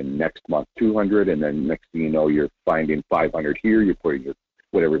then next month $200, and then next thing you know, you're finding $500 here. You're putting your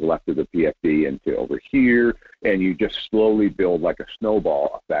whatever's left of the PFD into over here, and you just slowly build like a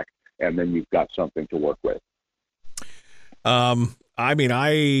snowball effect, and then you've got something to work with. I mean,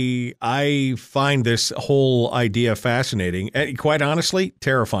 I find this whole idea fascinating, and quite honestly,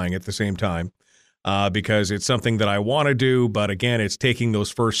 terrifying at the same time, because it's something that I want to do, but again, it's taking those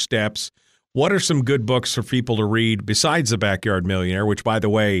first steps. What are some good books for people to read besides The Backyard Millionaire, which, by the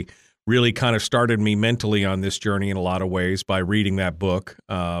way, really kind of started me mentally on this journey in a lot of ways by reading that book,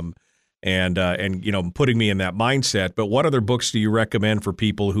 and putting me in that mindset. But what other books do you recommend for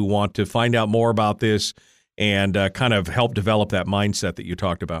people who want to find out more about this and kind of help develop that mindset that you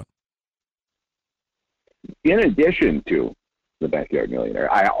talked about? In addition to The Backyard Millionaire,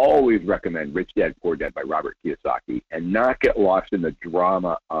 I always recommend Rich Dad, Poor Dad by Robert Kiyosaki, and not get lost in the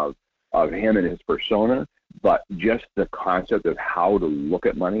drama of him and his persona, but just the concept of how to look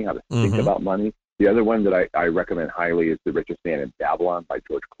at money, how to think about money. The other one that I recommend highly is The Richest Man in Babylon by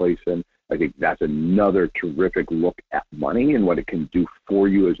George Clayson. I think that's another terrific look at money and what it can do for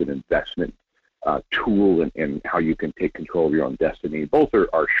you as an investment tool, and how you can take control of your own destiny. Both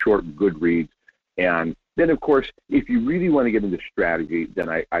are short, good reads. And then, of course, if you really want to get into strategy, then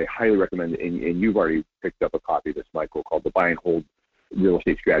I highly recommend, and you've already picked up a copy of this, Michael, called The Buy and Hold Real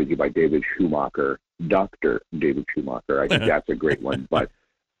Estate Strategy by David Schumacher, Dr. David Schumacher. I think that's a great one. But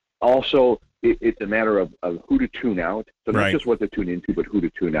also, it's a matter of who to tune out. So not just what to tune into, but who to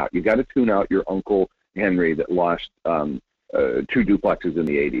tune out. You got to tune out your Uncle Henry that lost 2 duplexes in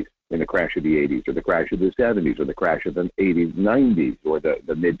the 80s, in the crash of the 80s, or the crash of the 70s, or the crash of the 80s, 90s, or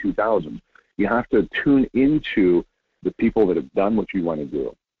the mid-2000s. You have to tune into the people that have done what you want to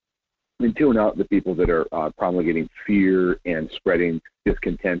do, and tune out the people that are promulgating fear and spreading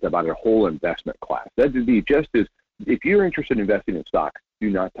discontent about a whole investment class. That would be just as, if you're interested in investing in stocks,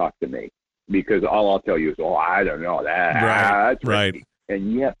 do not talk to me. because all I'll tell you is, oh, I don't know that. That's risky.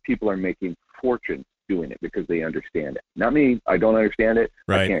 And yet people are making fortunes doing it because they understand it. Not me. I don't understand it.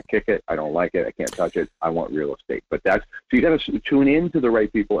 I can't kick it. I don't like it. I can't touch it. I want real estate. But so you got to tune into the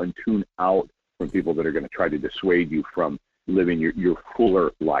right people and tune out from people that are going to try to dissuade you from living your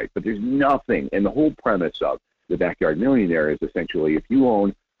fuller life. But there's nothing. And the whole premise of the Backyard Millionaire is essentially, if you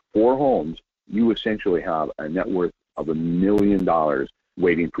own 4 homes, you essentially have a net worth of $1 million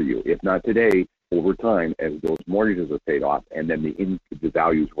waiting for you. If not today, over time, as those mortgages are paid off and then the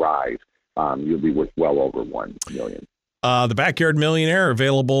values rise, you'll be worth well over $1 million. The Backyard Millionaire,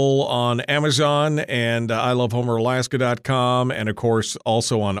 available on Amazon and ilovehomeralaska.com, and, of course,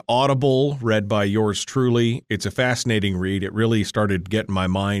 also on Audible, read by yours truly. It's a fascinating read. It really started getting my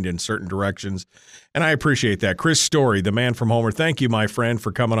mind in certain directions, and I appreciate that. Chris Story, the man from Homer, thank you, my friend,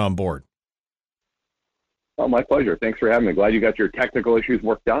 for coming on board. Oh, my pleasure. Thanks for having me. Glad you got your technical issues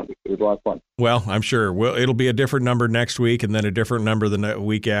worked out. It was a lot of fun. Well, I'm sure. Well, it'll be a different number next week and then a different number the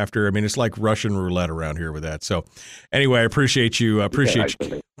week after. I mean, it's like Russian roulette around here with that. So anyway, I appreciate you.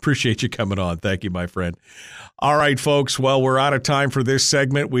 Appreciate you coming on. Thank you, my friend. All right, folks. Well, we're out of time for this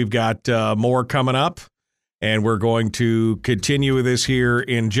segment. We've got more coming up, and we're going to continue with this here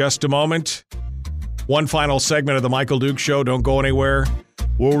in just a moment. One final segment of the Michael Dukes Show. Don't go anywhere.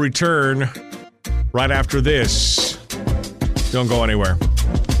 We'll return right after this. Don't go anywhere.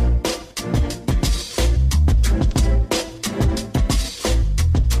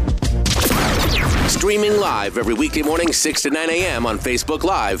 Streaming live every weekday morning, 6 to 9 a.m. on Facebook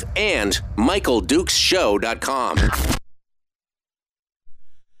Live and MichaelDukesShow.com.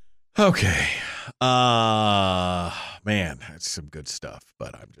 Okay. Man, that's some good stuff,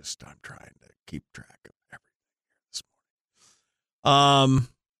 but I'm trying to keep track of everything this morning.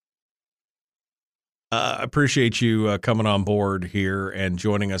 Appreciate you coming on board here and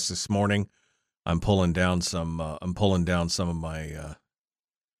joining us this morning. I'm pulling down some of my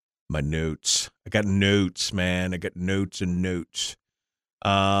my notes. I got notes, man. I got notes and notes.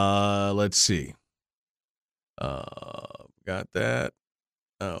 Let's see. Got that.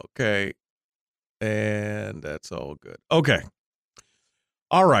 Okay. And that's all good. Okay.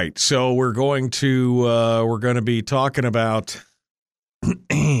 All right. So we're going to be talking about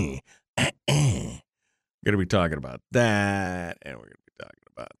going to be talking about that, and we're going to be talking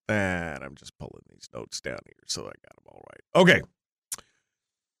about that. I'm just pulling these notes down here so I got them all right. Okay.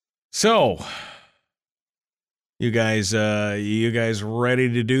 So, you guys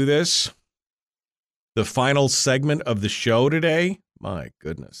ready to do this? The final segment of the show today? My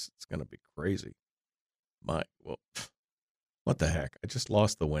goodness, it's going to be crazy. What the heck? I just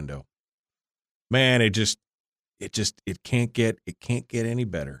lost the window. Man, it can't get any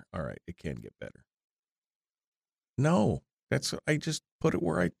better. All right, it can get better. No, I just put it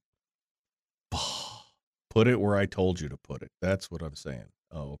where I told you to put it. That's what I'm saying.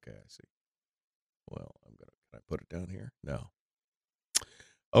 Oh, okay, I see. Well, can I put it down here? No.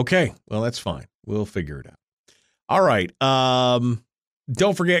 Okay, well, that's fine. We'll figure it out. All right.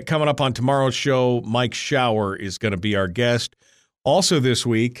 Don't forget, coming up on tomorrow's show, Mike Shower is going to be our guest. Also this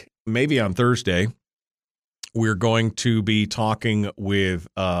week, maybe on Thursday, we're going to be talking with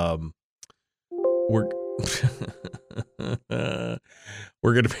we're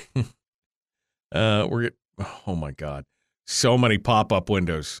going to be oh my God, so many pop-up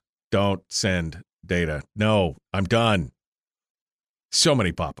windows. Don't send data. No, I'm done. So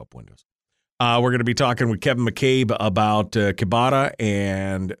many pop-up windows. We're going to be talking with Kevin McCabe about Kibata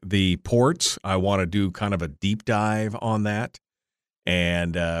and the ports. I want to do kind of a deep dive on that.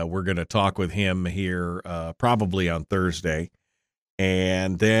 And we're going to talk with him here probably on Thursday.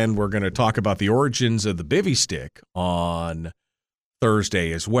 And then we're going to talk about the origins of the bivy stick on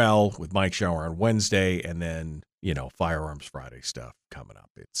Thursday as well with Mike Shower on Wednesday. And then, Firearms Friday stuff coming up.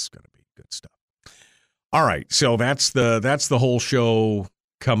 It's going to be good stuff. All right. So that's the whole show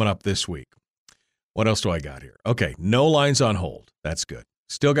coming up this week. What else do I got here? Okay. No lines on hold. That's good.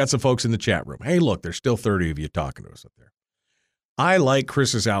 Still got some folks in the chat room. Hey, look, there's still 30 of you talking to us up there. I like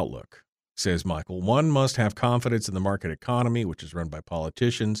Chris's outlook, says Michael. One must have confidence in the market economy, which is run by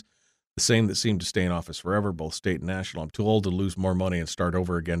politicians, the same that seem to stay in office forever, both state and national. I'm too old to lose more money and start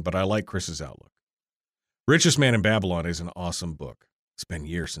over again, but I like Chris's outlook. Richest Man in Babylon is an awesome book. It's been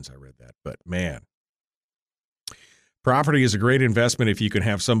years since I read that, but man. Property is a great investment if you can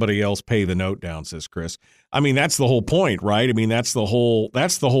have somebody else pay the note down, says Chris. I mean, that's the whole point, right? I mean, that's the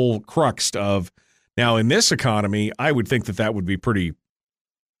whole crux of. Now, in this economy, I would think that would be pretty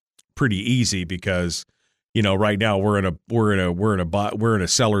easy because, right now we're in a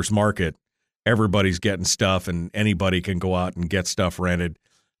seller's market. Everybody's getting stuff, and anybody can go out and get stuff rented.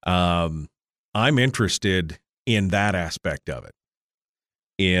 I'm interested in that aspect of it,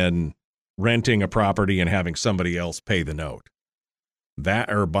 in renting a property and having somebody else pay the note.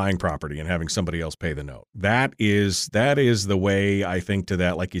 That, or buying property and having somebody else pay the note. That is the way I think to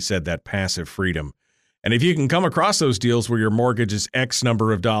that, like you said, that passive freedom. And if you can come across those deals where your mortgage is X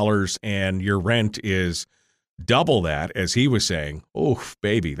number of dollars and your rent is double that, as he was saying, oh,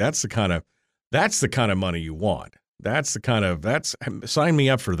 baby, that's the kind of money you want. Sign me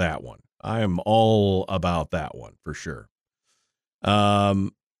up for that one. I am all about that one for sure.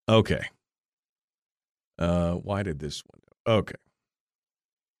 Okay. Why did this one? Okay.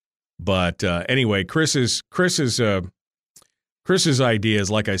 But anyway, Chris's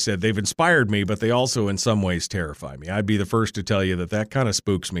ideas, like I said, they've inspired me, but they also in some ways terrify me. I'd be the first to tell you that kind of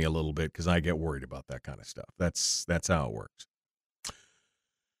spooks me a little bit because I get worried about that kind of stuff. That's how it works.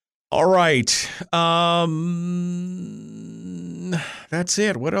 All right. That's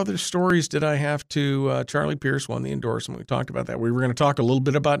it. What other stories did I have to? Charlie Pierce won the endorsement. We talked about that. We were going to talk a little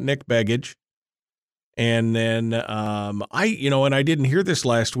bit about Nick Begich. And then and I didn't hear this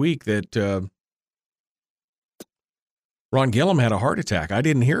last week that Ron Gillum had a heart attack. I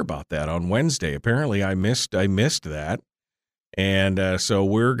didn't hear about that on Wednesday. Apparently I missed that. And so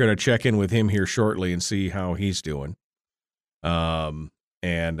we're going to check in with him here shortly and see how he's doing.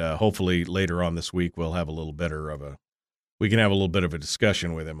 And hopefully later on this week we can have a little bit of a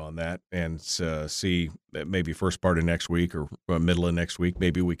discussion with him on that and see maybe first part of next week or middle of next week.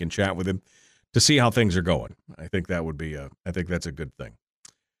 Maybe we can chat with him to see how things are going. I think that's a good thing.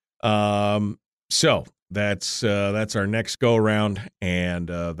 So that's our next go around, and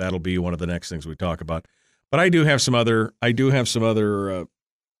that'll be one of the next things we talk about. But I do have some other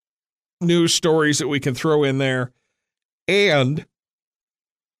news stories that we can throw in there, and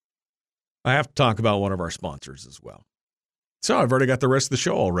I have to talk about one of our sponsors as well. So I've already got the rest of the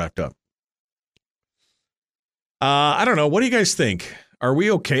show all wrapped up. I don't know. What do you guys think? Are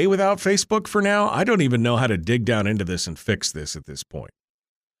we okay without Facebook for now? I don't even know how to dig down into this and fix this at this point.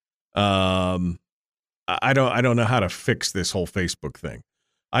 I don't know how to fix this whole Facebook thing.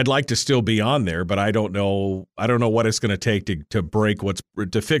 I'd like to still be on there, but I don't know what it's going to take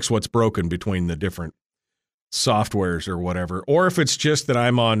to fix what's broken between the different softwares or whatever, or if it's just that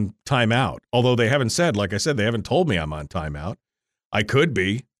I'm on timeout. Although they haven't said, like I said, they haven't told me I'm on timeout. I could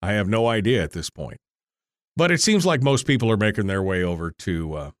be. I have no idea at this point. But it seems like most people are making their way over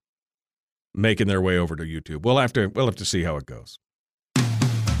to YouTube. We'll have to see how it goes.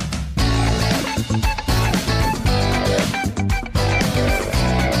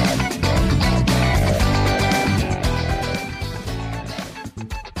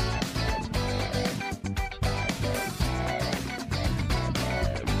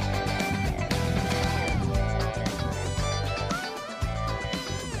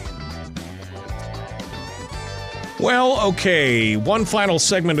 Well, okay, one final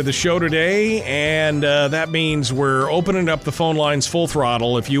segment of the show today, and that means we're opening up the phone lines full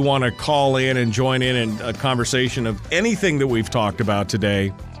throttle. If you want to call in and join in a conversation of anything that we've talked about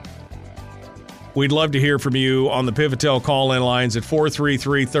today, we'd love to hear from you on the Pivotel call-in lines at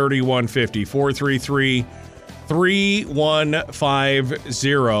 433-3150,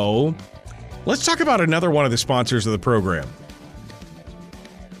 433-3150. Let's talk about another one of the sponsors of the program.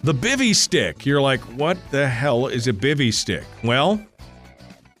 The Bivy Stick. You're like, what the hell is a Bivy Stick? Well,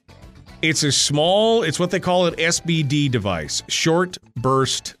 it's what they call an SBD device, short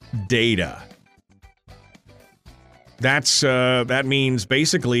burst data. That means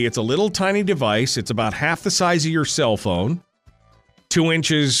basically it's a little tiny device. It's about half the size of your cell phone, 2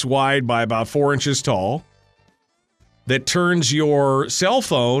 inches wide by about 4 inches tall, that turns your cell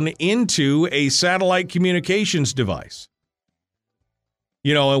phone into a satellite communications device.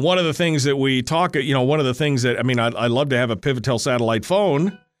 And one of the things that I love to have a Pivotel satellite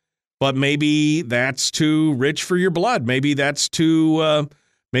phone, but maybe that's too rich for your blood. Maybe that's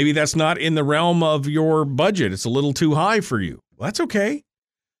not in the realm of your budget. It's a little too high for you. Well, that's okay.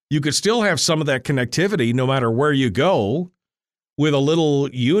 You could still have some of that connectivity no matter where you go with a little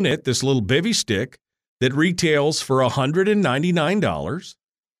unit, this little Bivy Stick that retails for $199.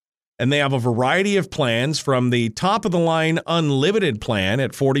 And they have a variety of plans from the top-of-the-line unlimited plan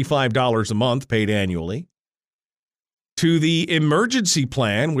at $45 a month paid annually to the emergency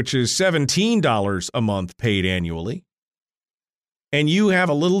plan, which is $17 a month paid annually. And you have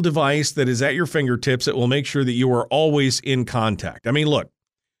a little device that is at your fingertips that will make sure that you are always in contact. I mean, look,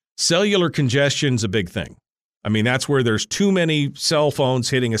 cellular congestion's a big thing. I mean, that's where there's too many cell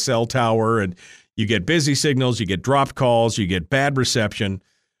phones hitting a cell tower, and you get busy signals, you get dropped calls, you get bad reception.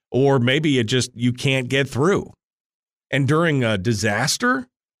 Or maybe you can't get through. And during a disaster,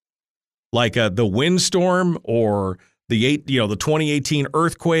 like the windstorm or the 2018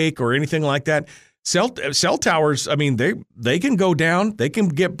 earthquake or anything like that. Cell towers, I mean, they can go down, they can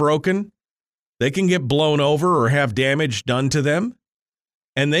get broken, they can get blown over or have damage done to them,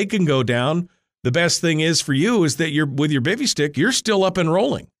 and they can go down. The best thing is for you is that with your bivy stick, you're still up and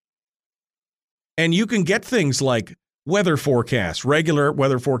rolling. And you can get things like weather forecast, regular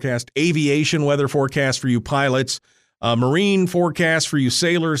weather forecast, aviation weather forecast for you pilots, marine forecast for you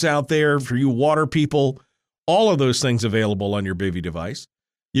sailors out there, for you water people, all of those things available on your bivy device.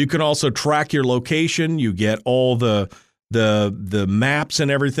 You can also track your location. You get all the maps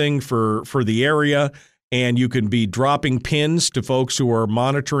and everything for the area, and you can be dropping pins to folks who are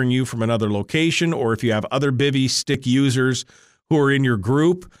monitoring you from another location, or if you have other bivy stick users who are in your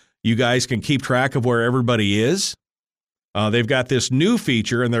group, you guys can keep track of where everybody is. They've got this new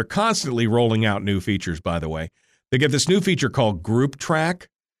feature, and they're constantly rolling out new features, by the way. They get this new feature called Group Track,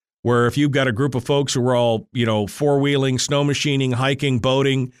 where if you've got a group of folks who are all, four-wheeling, snow machining, hiking,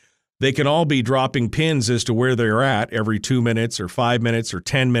 boating, they can all be dropping pins as to where they're at every 2 minutes or 5 minutes or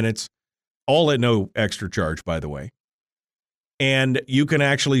 10 minutes, all at no extra charge, by the way. And you can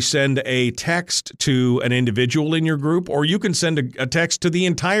actually send a text to an individual in your group, or you can send a text to the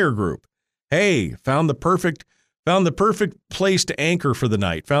entire group. Hey, found the perfect place to anchor for the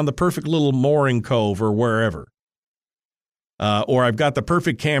night, found the perfect little mooring cove or wherever. Or I've got the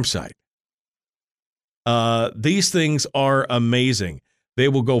perfect campsite. These things are amazing. They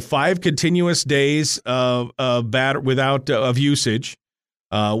will go 5 continuous days of usage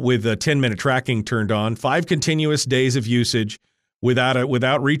with a 10-minute tracking turned on. 5 continuous days of usage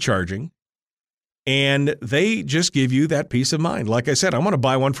without recharging, and they just give you that peace of mind. Like I said, I'm going to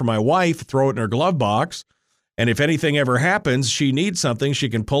buy one for my wife, throw it in her glove box, and if anything ever happens, she needs something, she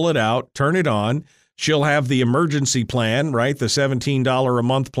can pull it out, turn it on. She'll have the emergency plan, right, the $17 a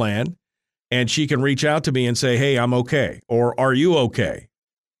month plan, and she can reach out to me and say, hey, I'm okay, or are you okay?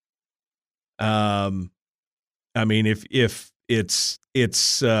 I mean, if it's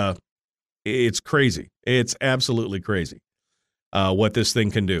crazy. It's absolutely crazy what this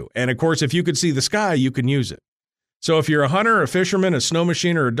thing can do. And, of course, if you could see the sky, you can use it. So if you're a hunter, a fisherman, a snow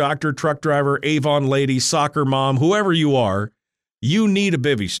machiner, a doctor, truck driver, Avon lady, soccer mom, whoever you are, you need a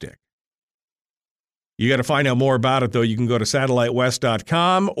bivy stick. You got to find out more about it, though. You can go to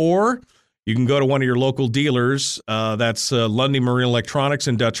satellitewest.com, or you can go to one of your local dealers. That's Lundy Marine Electronics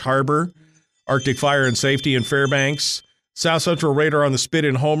in Dutch Harbor, Arctic Fire and Safety in Fairbanks, South Central Radar on the Spit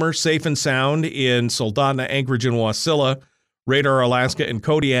in Homer, Safe and Sound in Soldotna, Anchorage, and Wasilla, Radar Alaska in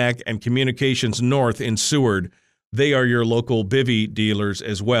Kodiak, and Communications North in Seward. They are your local bivy dealers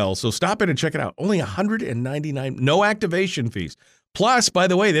as well. So stop in and check it out. Only $199, no activation fees. Plus, by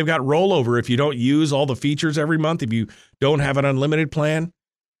the way, they've got rollover. If you don't use all the features every month, if you don't have an unlimited plan,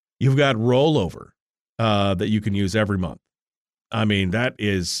 you've got rollover that you can use every month. I mean, that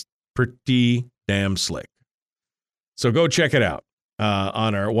is pretty damn slick. So go check it out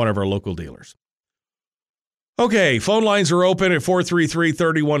on one of our local dealers. Okay, phone lines are open at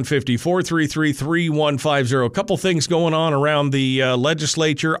 433-3150, 433-3150. A couple things going on around the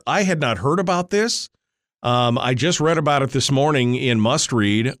legislature. I had not heard about this. I just read about it this morning in Must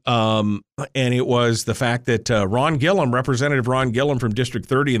Read, and it was the fact that Representative Ron Gillum from District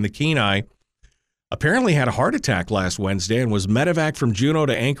 30 in the Kenai, apparently had a heart attack last Wednesday and was medevaced from Juneau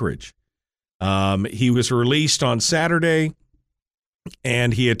to Anchorage. He was released on Saturday,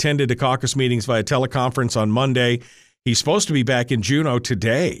 and he attended the caucus meetings via teleconference on Monday. He's supposed to be back in Juneau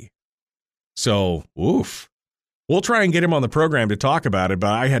today. So, oof. We'll try and get him on the program to talk about it,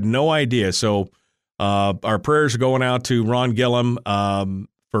 but I had no idea. So our prayers are going out to Ron Gillum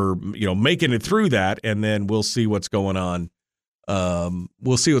for making it through that, and then we'll see what's going on.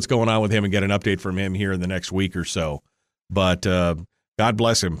 We'll see what's going on with him and get an update from him here in the next week or so. But God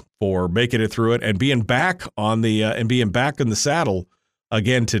bless him for making it through it and being back in the saddle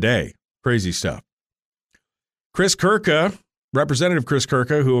again today. Crazy stuff. Chris Kirka, Representative Chris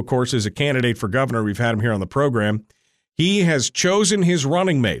Kirka, who of course is a candidate for governor, we've had him here on the program. He has chosen his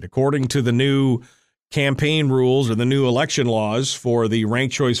running mate according to the new campaign rules or the new election laws for the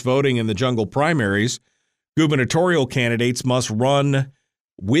ranked choice voting in the jungle primaries. Gubernatorial candidates must run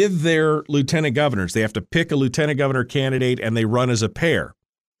with their lieutenant governors. They have to pick a lieutenant governor candidate, and they run as a pair.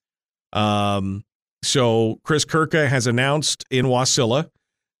 So Chris Kirka has announced in Wasilla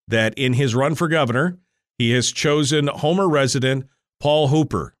that in his run for governor, he has chosen Homer resident Paul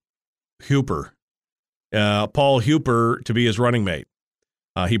Hooper to be his running mate.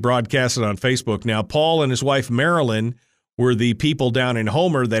 He broadcasted on Facebook. Now, Paul and his wife Marilyn were the people down in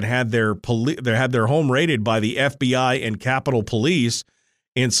Homer that had their home raided by the FBI and Capitol Police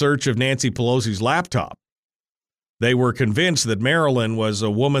in search of Nancy Pelosi's laptop. They were convinced that Marilyn was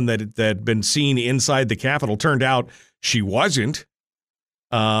a woman that had been seen inside the Capitol. Turned out she wasn't.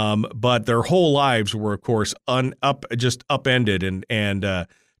 But their whole lives were, of course, just upended and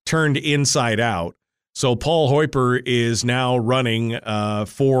turned inside out. So Paul Hoiper is now running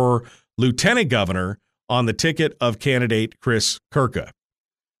for lieutenant governor on the ticket of candidate Chris Kurka.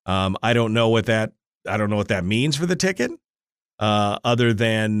 I don't know what that means for the ticket, other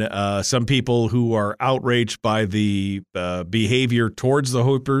than some people who are outraged by the behavior towards the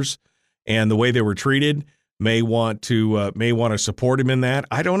Hoipers and the way they were treated may want to support him in that.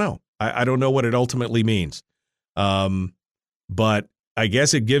 I don't know. I don't know what it ultimately means. But I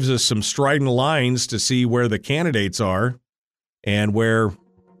guess it gives us some strident lines to see where the candidates are and where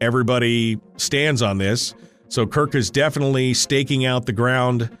everybody stands on this. So Kirk is definitely staking out the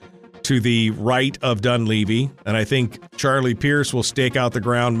ground to the right of Dunleavy, and I think Charlie Pierce will stake out the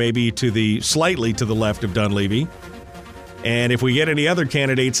ground maybe slightly to the left of Dunleavy. And if we get any other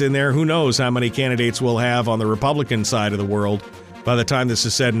candidates in there, who knows how many candidates we'll have on the Republican side of the world by the time this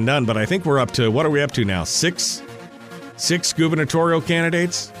is said and done. But I think we're up to, what are we up to now? Six gubernatorial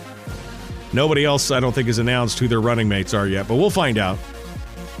candidates? Nobody else, I don't think, has announced who their running mates are yet, but we'll find out.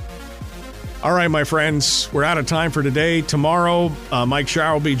 All right, my friends, we're out of time for today. Tomorrow, Mike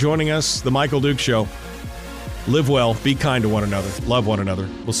Schauer will be joining us, The Michael Duke Show. Live well, be kind to one another, love one another.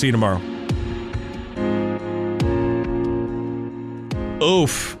 We'll see you tomorrow.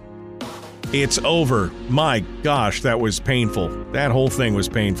 Oof. It's over. My gosh, that was painful. That whole thing was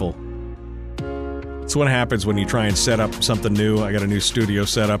painful. It's what happens when you try and set up something new. I got a new studio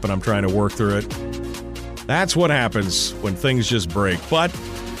set up and I'm trying to work through it. That's what happens when things just break. But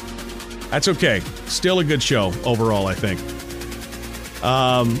that's okay. Still a good show overall, I think.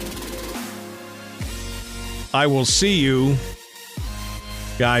 I will see you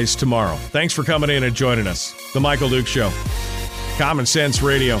guys tomorrow. Thanks for coming in and joining us. The Michael Duke Show. Common Sense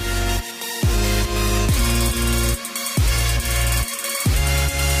Radio.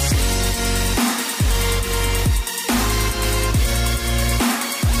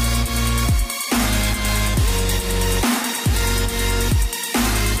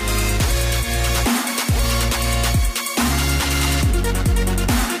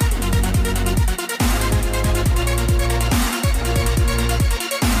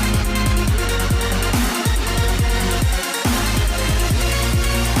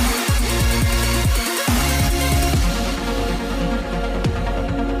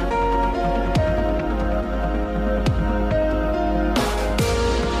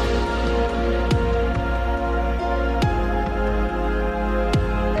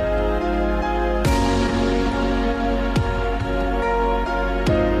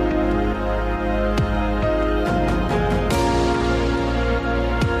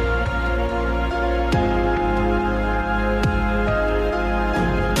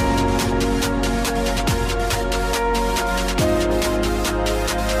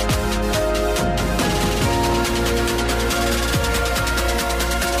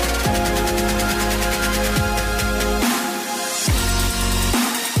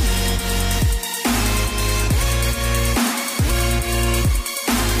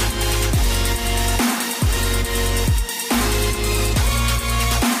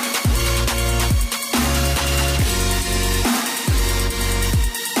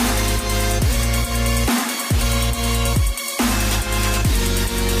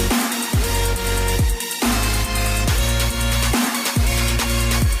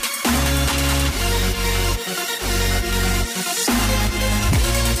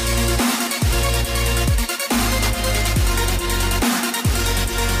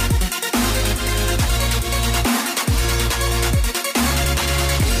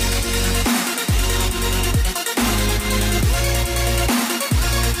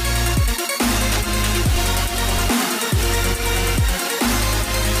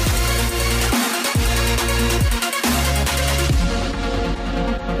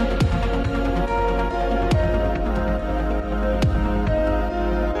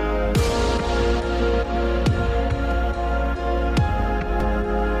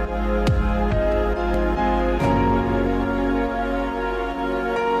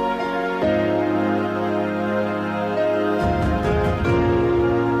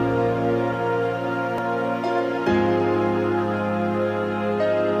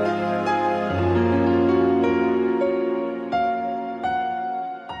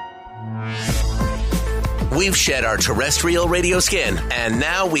 We've shed our terrestrial radio skin, and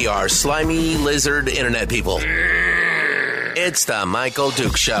now we are slimy lizard internet people. It's the Michael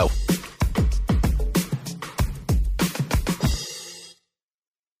Duke Show.